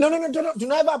very, no, do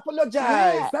not ever apologize.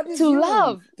 Yeah, that is to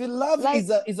love. To love like,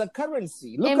 is a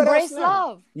currency. Look embrace at us now.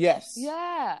 love. Yes.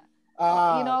 Yeah.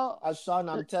 You know,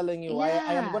 Ashanna, I'm telling you, yeah.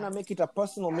 I am gonna make it a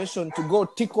personal mission to go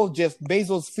tickle Jeff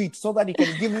Bezos' feet so that he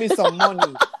can give me some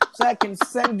money, so I can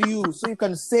send you, so you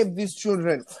can save these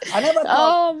children. I never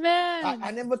thought. Oh man,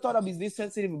 I never thought I'd be this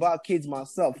sensitive about kids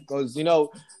myself, because you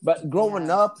know, but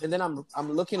growing up, and then I'm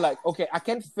looking like, okay, I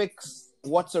can't fix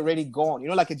what's already gone. You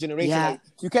know, like a generation, like,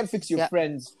 you can't fix your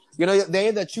friends. You know, they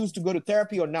either choose to go to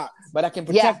therapy or not, but I can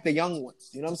protect the young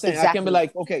ones. You know what I'm saying? Exactly. I can be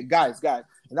like, okay, guys.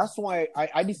 And that's why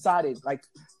I decided, like,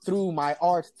 through my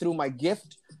art, through my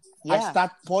gift, I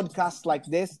start podcasts like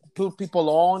this, put people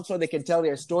on so they can tell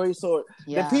their story. So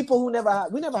the people who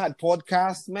we never had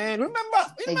podcasts, man.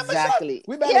 Remember exactly.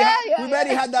 We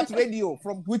barely had that radio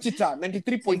from Wichita,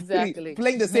 93.3,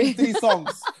 playing the same 3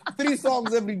 songs. 3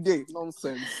 songs every day.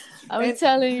 Nonsense. I'm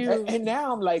telling you. And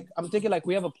now I'm thinking like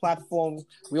we have a platform.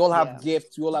 We all have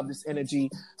gifts. We all have this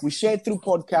energy. We share it through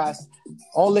podcasts.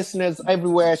 All listeners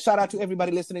everywhere. Shout out to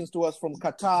everybody listening to us from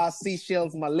Qatar,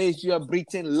 Seychelles, Malaysia,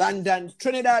 Britain, London,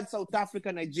 Trinidad, South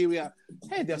Africa, Nigeria.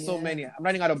 Hey, there's so many. I'm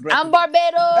running out of breath. I'm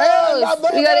Barbados. Hey,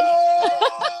 Barbados.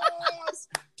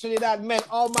 Trinidad, man.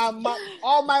 All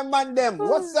my man, them.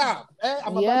 What's up?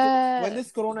 I'm about to, when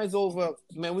this corona is over,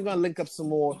 man, we're gonna link up some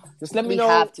more. Just let me know.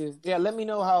 Have to. Yeah, let me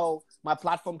know how my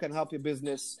platform can help your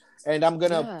business, and I'm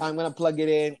gonna plug it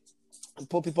in and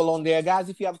put people on there, guys.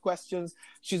 If you have questions,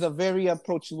 she's a very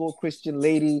approachable Christian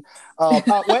lady.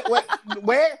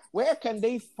 Where can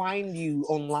they find you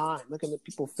online? Where can the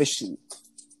people fish you?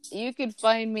 You could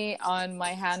find me on my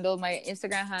handle. My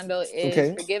Instagram handle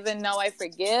is Forgiven Now I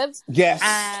Forgive. Yes.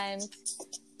 And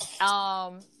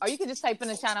or you can just type in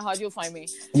Ashanna Hodge, you'll find me.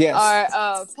 Yes.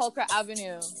 Or Pulchra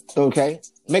Avenue. Okay.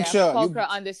 Make sure Pulchra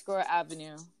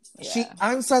 _Avenue. Yeah. She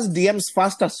answers DMs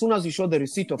fast as soon as you show the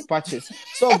receipt of purchase.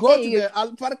 So go to the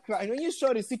Alparca, and when you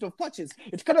show receipt of purchase,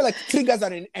 it kind of like triggers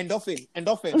an endorphin.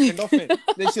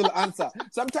 Then she'll answer.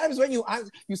 Sometimes when you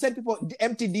send people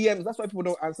empty DMs, that's why people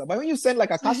don't answer. But when you send like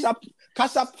a cash app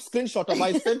screenshot of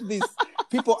I sent this,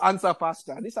 people answer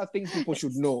faster. These are things people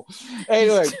should know.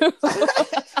 Anyway,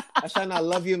 Ashanna, I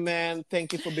love you, man.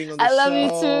 Thank you for being on the show. I love you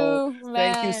too,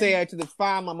 man. Thank you. Say hi to the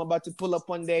fam. I'm about to pull up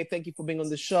one day. Thank you for being on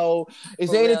the show.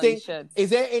 Is there anything? Is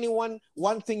there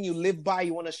one thing you live by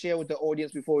you want to share with the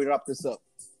audience before we wrap this up?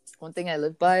 One thing I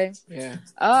live by? Yeah.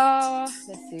 Let's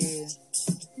see.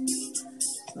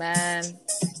 Man,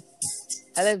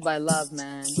 I live by love,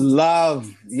 man.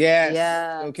 Love. Yes.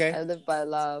 Yeah. Okay. I live by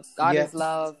love. God is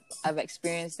love. I've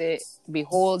experienced it,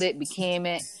 behold it, became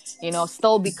it, you know,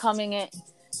 still becoming it.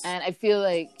 And I feel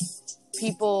like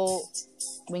people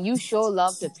when you show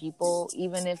love to people,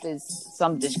 even if it's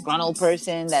some disgruntled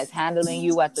person that's handling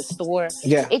you at the store,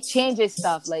 it changes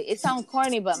stuff. Like, it sounds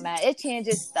corny, but man, it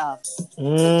changes stuff.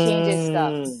 It changes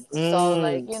stuff. So,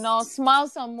 like, you know, smile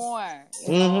some more.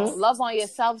 You know, love on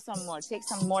yourself some more. Take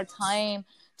some more time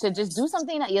to just do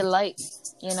something that you like.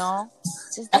 You know,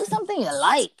 just do something you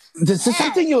like. This is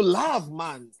something you love,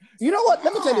 man. You know what?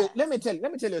 Let me tell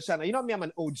you, Ashanna. You know me, I'm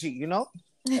an OG. You know.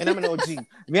 And I'm an OG.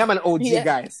 I'm an OG,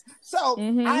 guys. So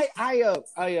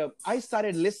I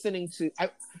started listening to.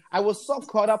 I was so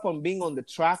caught up on being on the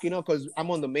track, you know, because I'm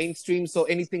on the mainstream. So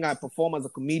anything I perform as a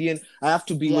comedian, I have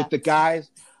to be with the guys.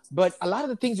 But a lot of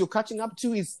the things you're catching up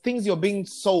to is things you're being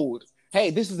sold. Hey,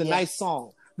 this is a nice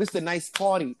song. This is a nice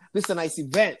party. This is a nice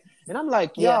event. And I'm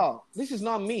like, yo, this is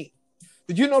not me.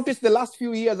 Did you notice the last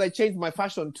few years I changed my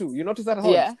fashion too? You notice that?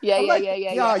 Yeah,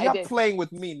 you're playing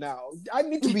with me now. I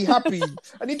need to be happy.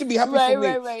 I need to be happy for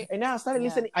me. Right. And now I started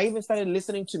listening. I even started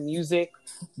listening to music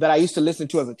that I used to listen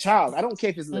to as a child. I don't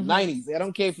care if it's in the 90s. I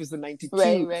don't care if it's the 92.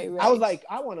 Right. I was like,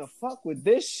 I want to fuck with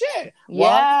this shit.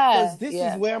 Yeah. Because this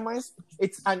is where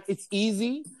it's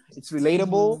easy. It's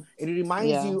relatable. And it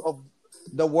reminds you of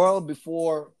the world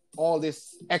before all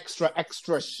this extra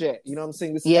shit, you know what I'm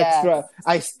saying? This extra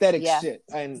aesthetic shit,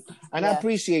 and I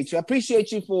appreciate you. I appreciate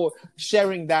you for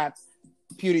sharing that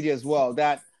purity as well.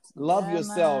 That love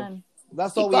yourself. Man.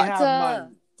 That's all we have,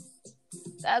 man.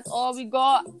 That's all we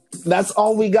got. That's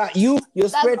all we got. Your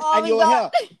spirit and your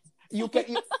hair.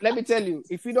 Let me tell you,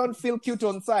 if you don't feel cute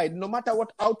on side, no matter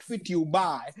what outfit you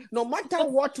buy, no matter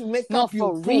what makeup you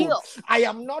put, real. I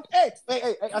am not. Hey,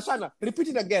 Ashanna, repeat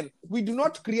it again. We do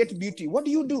not create beauty. What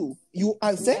do? You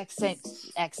accentuate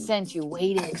it.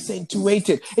 Accentuate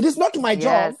it. It is not my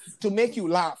job to make you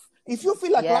laugh. If you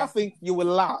feel like laughing, you will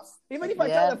laugh. Even if I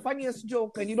tell the funniest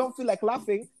joke and you don't feel like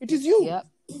laughing, it is you. Yep.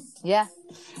 Yeah.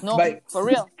 No, for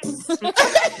real.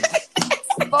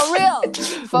 For real.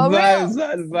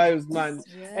 Vibes, man.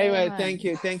 Yeah, anyway,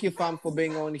 thank you, fam, for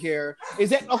being on here. Is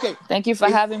that okay? Thank you for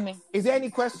having me. Is there any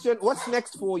question? What's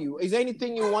next for you? Is there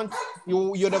anything you want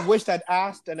you'd have wished I'd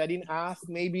asked and I didn't ask?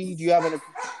 Maybe do you have any?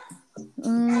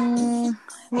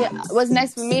 What's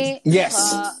next for me? Yes.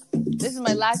 This is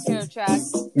my last year of track.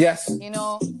 Yes. You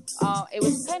know, it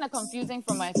was kind of confusing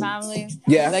for my family.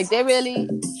 Yeah. Like they were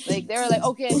like,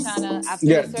 okay, Ashanna, after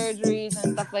the surgeries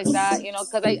and stuff like that, you know,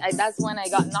 because I that's when I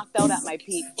got knocked out at my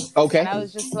peak. Okay. And I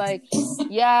was just like,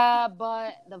 yeah,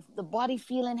 but the body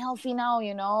feeling healthy now,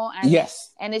 you know. And,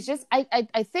 and it's just I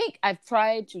think I've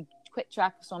tried to quit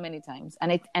track so many times,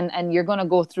 and you're gonna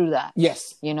go through that.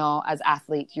 Yes. You know, as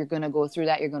athletes, you're gonna go through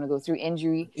that. You're gonna go through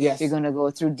injury. Yes. You're gonna go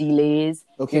through delays.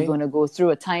 Okay. You're gonna go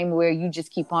through a time where you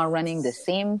just keep on running the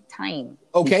same time.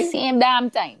 Okay. The same damn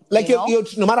time. Like you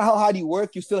no matter how hard you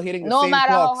work, you're still hitting the same clock. No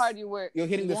matter how hard you work, you're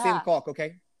hitting the same clock.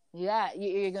 Okay. Yeah,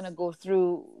 you're gonna go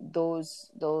through those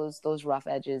rough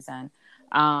edges, and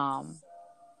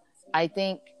I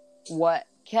think what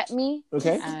kept me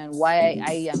and why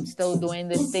I am still doing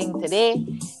this thing today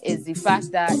is the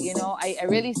fact that, you know, I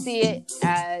really see it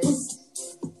as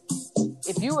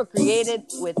if you were created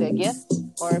with a gift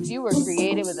or if you were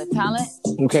created with a talent,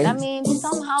 that means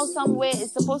somehow, some way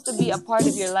it's supposed to be a part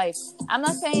of your life. I'm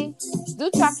not saying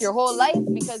do track your whole life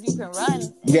because you can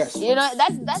run. Yes. You know,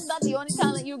 that's not the only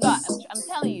talent you got. I'm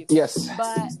telling you. Yes.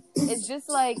 But it's just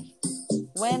like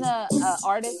when a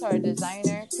artist or a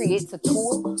designer creates a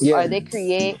tool or they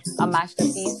create a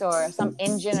masterpiece or some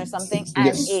engine or something and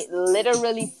it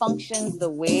literally functions the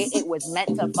way it was meant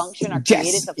to function or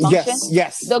created to function,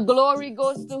 the glory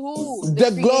goes to who?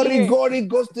 The glory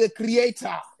goes to the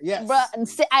creator. Yes. But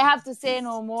I have to say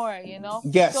no more, you know?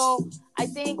 Yes. So I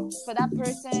think for that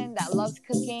person that loves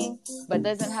cooking but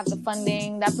doesn't have the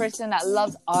funding, that person that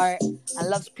loves art and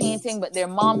loves painting but their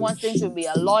mom wants them to be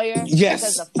a lawyer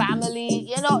because the family,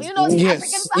 you know the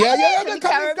African family, the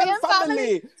Caribbean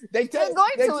family. They're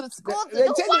going to the school to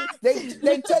do what?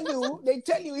 They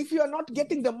tell you if you are not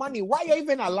getting the money, why are you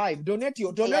even alive? Donate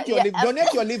your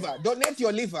liver. Donate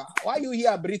your liver. Why are you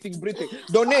here breathing?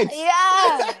 Donate.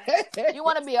 Yeah. You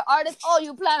want to be an artist? Oh,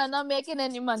 you plan on not making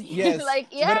any money. Yes. But,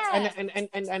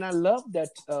 and I love that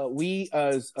we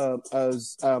as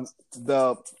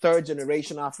the third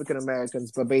generation African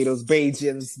Americans, Barbados,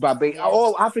 Bajans,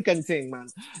 all African thing, man.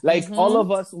 Like all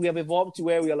of us, we have evolved to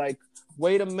where we are like,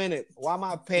 wait a minute, why am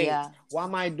I paying? Yeah. Why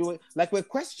am I doing? Like we're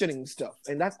questioning stuff,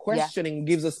 and that questioning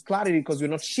gives us clarity because we're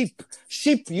not sheep.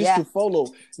 Sheep used to follow.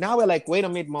 Now we're like, wait a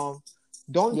minute, mom,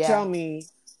 don't tell me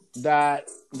that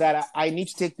I need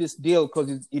to take this deal because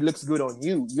it looks good on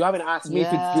you. You haven't asked me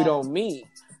if it's good on me.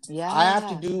 Yeah. I have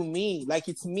to do me. Like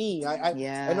it's me. I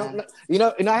don't,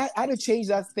 I had to change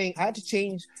that thing. I had to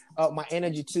change my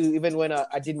energy too, even when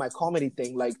I did my comedy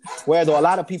thing. Like where there were a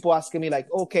lot of people asking me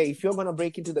like, okay, if you're going to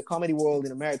break into the comedy world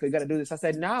in America, you got to do this. I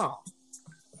said, no.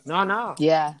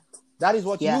 Yeah. That is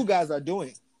what you guys are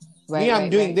doing. Right, I'm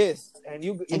doing this. And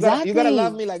you gotta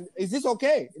love me. Like, is this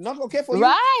okay? Not okay for you?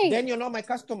 Right. Then you're not my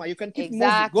customer. You can keep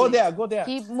moving. Go there.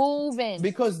 Keep moving.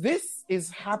 Because this is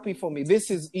happy for me.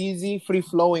 This is easy, free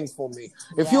flowing for me.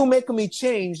 If you make me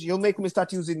change, you'll make me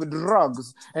start using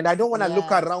drugs. And I don't want to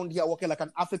look around here walking like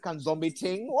an African zombie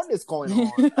thing. What is going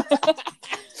on?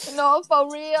 No, for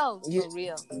real. For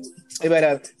real.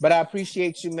 But I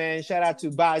appreciate you, man. Shout out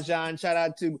to Bajan. Shout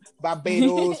out to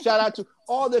Barbados. Shout out to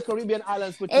all the Caribbean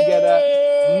islands put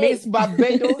together. Miss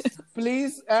Barbados,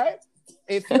 please.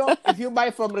 If you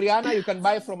buy from Rihanna, you can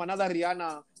buy from another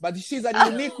Rihanna. But she's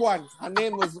a unique one. Her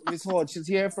name was Miss Hodge. She's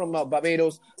here from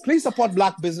Barbados. Please support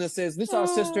Black businesses. These are our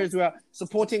sisters who are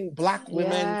supporting Black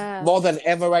women more than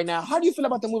ever right now. How do you feel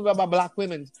about the movie about Black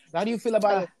women? How do you feel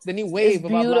about the new wave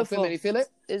about Black women? You feel it?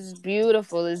 It's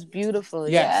beautiful. It's beautiful.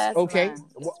 Yes. Okay. Man.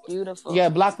 It's beautiful. Yeah,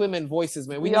 Black women voices,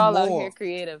 man. We need all more. out here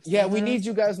creative. Yeah, we need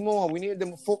you guys more. We need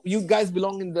them. You guys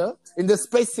belong in the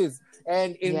spaces.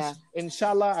 And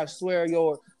inshallah, I swear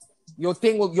your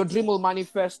dream will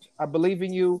manifest. I believe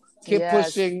in you. Keep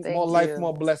pushing. More life,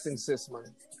 more blessings, sis, man.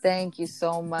 Thank you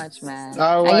so much, man.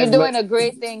 All right, and you're doing a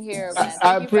great thing here, man.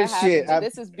 I appreciate it.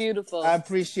 This is beautiful. I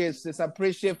appreciate this. I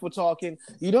appreciate for talking.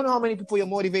 You don't know how many people you're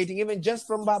motivating, even just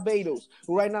from Barbados,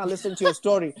 who right now listen to your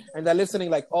story and they're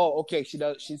listening like, oh, okay, she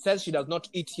says she does not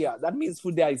eat here. That means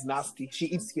food there is nasty. She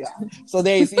eats here. So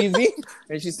there is easy.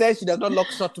 And she says she does not look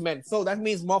short to men. So that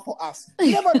means more for us.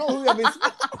 You never know who you're missing.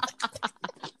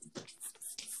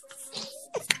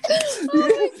 Oh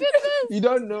my goodness. You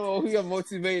don't know who you're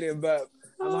motivating, but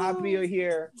I'm happy you're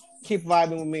here. Keep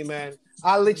vibing with me, man.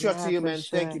 I'll let you up to you, man.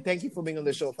 Sure. Thank you for being on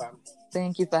the show, fam.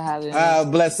 Thank you for having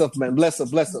me. Bless up, man. Bless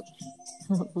up. Bye-bye.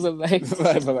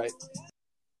 Bye.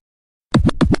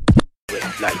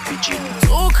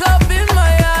 Two cup in my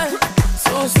hand,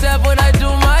 two step when I do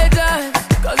my dance.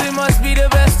 Cause it must be the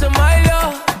best of my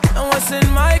love. And what's in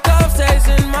my cup stays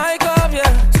in my cup,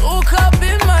 yeah. Two cup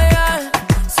in my hand,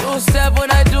 two step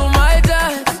when I do my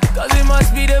dance. Cause it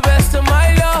must be the best of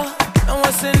my love. And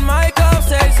what's in my cup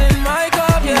stays in my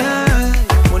cup, yeah.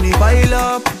 Money pile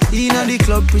up, in the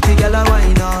club, pretty girl a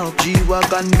wine up.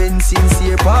 G-Wagon, Benz,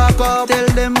 sincere park up. Tell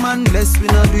them man bless, we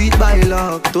not do it by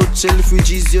luck. Touch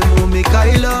refugees, you know me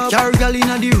Kyle up. Car girl in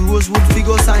the Rosewood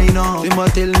figure sign up. Them a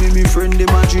tell me friend, them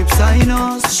a drip sign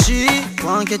us. She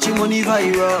want catch your money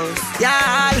virus.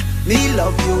 Y'all, me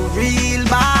love you real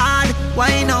bad.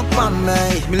 Wine up on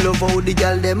me. Me love how the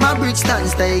girl them a bridge stand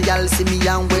stay. Y'all see me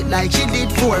and wet like she did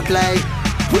foreplay.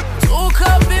 Two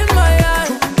cup in my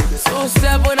hand, two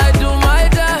step when I do my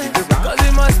dance. Cause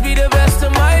it must be the best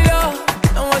of my love.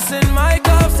 And what's in my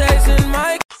cup stays in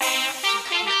my cup.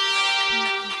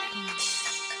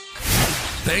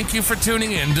 Thank you for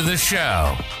tuning in to the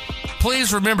show.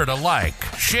 Please remember to like,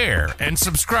 share, and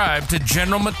subscribe to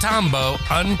General Matambo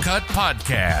Uncut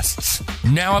Podcasts.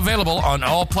 Now available on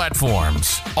all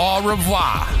platforms. Au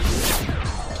revoir.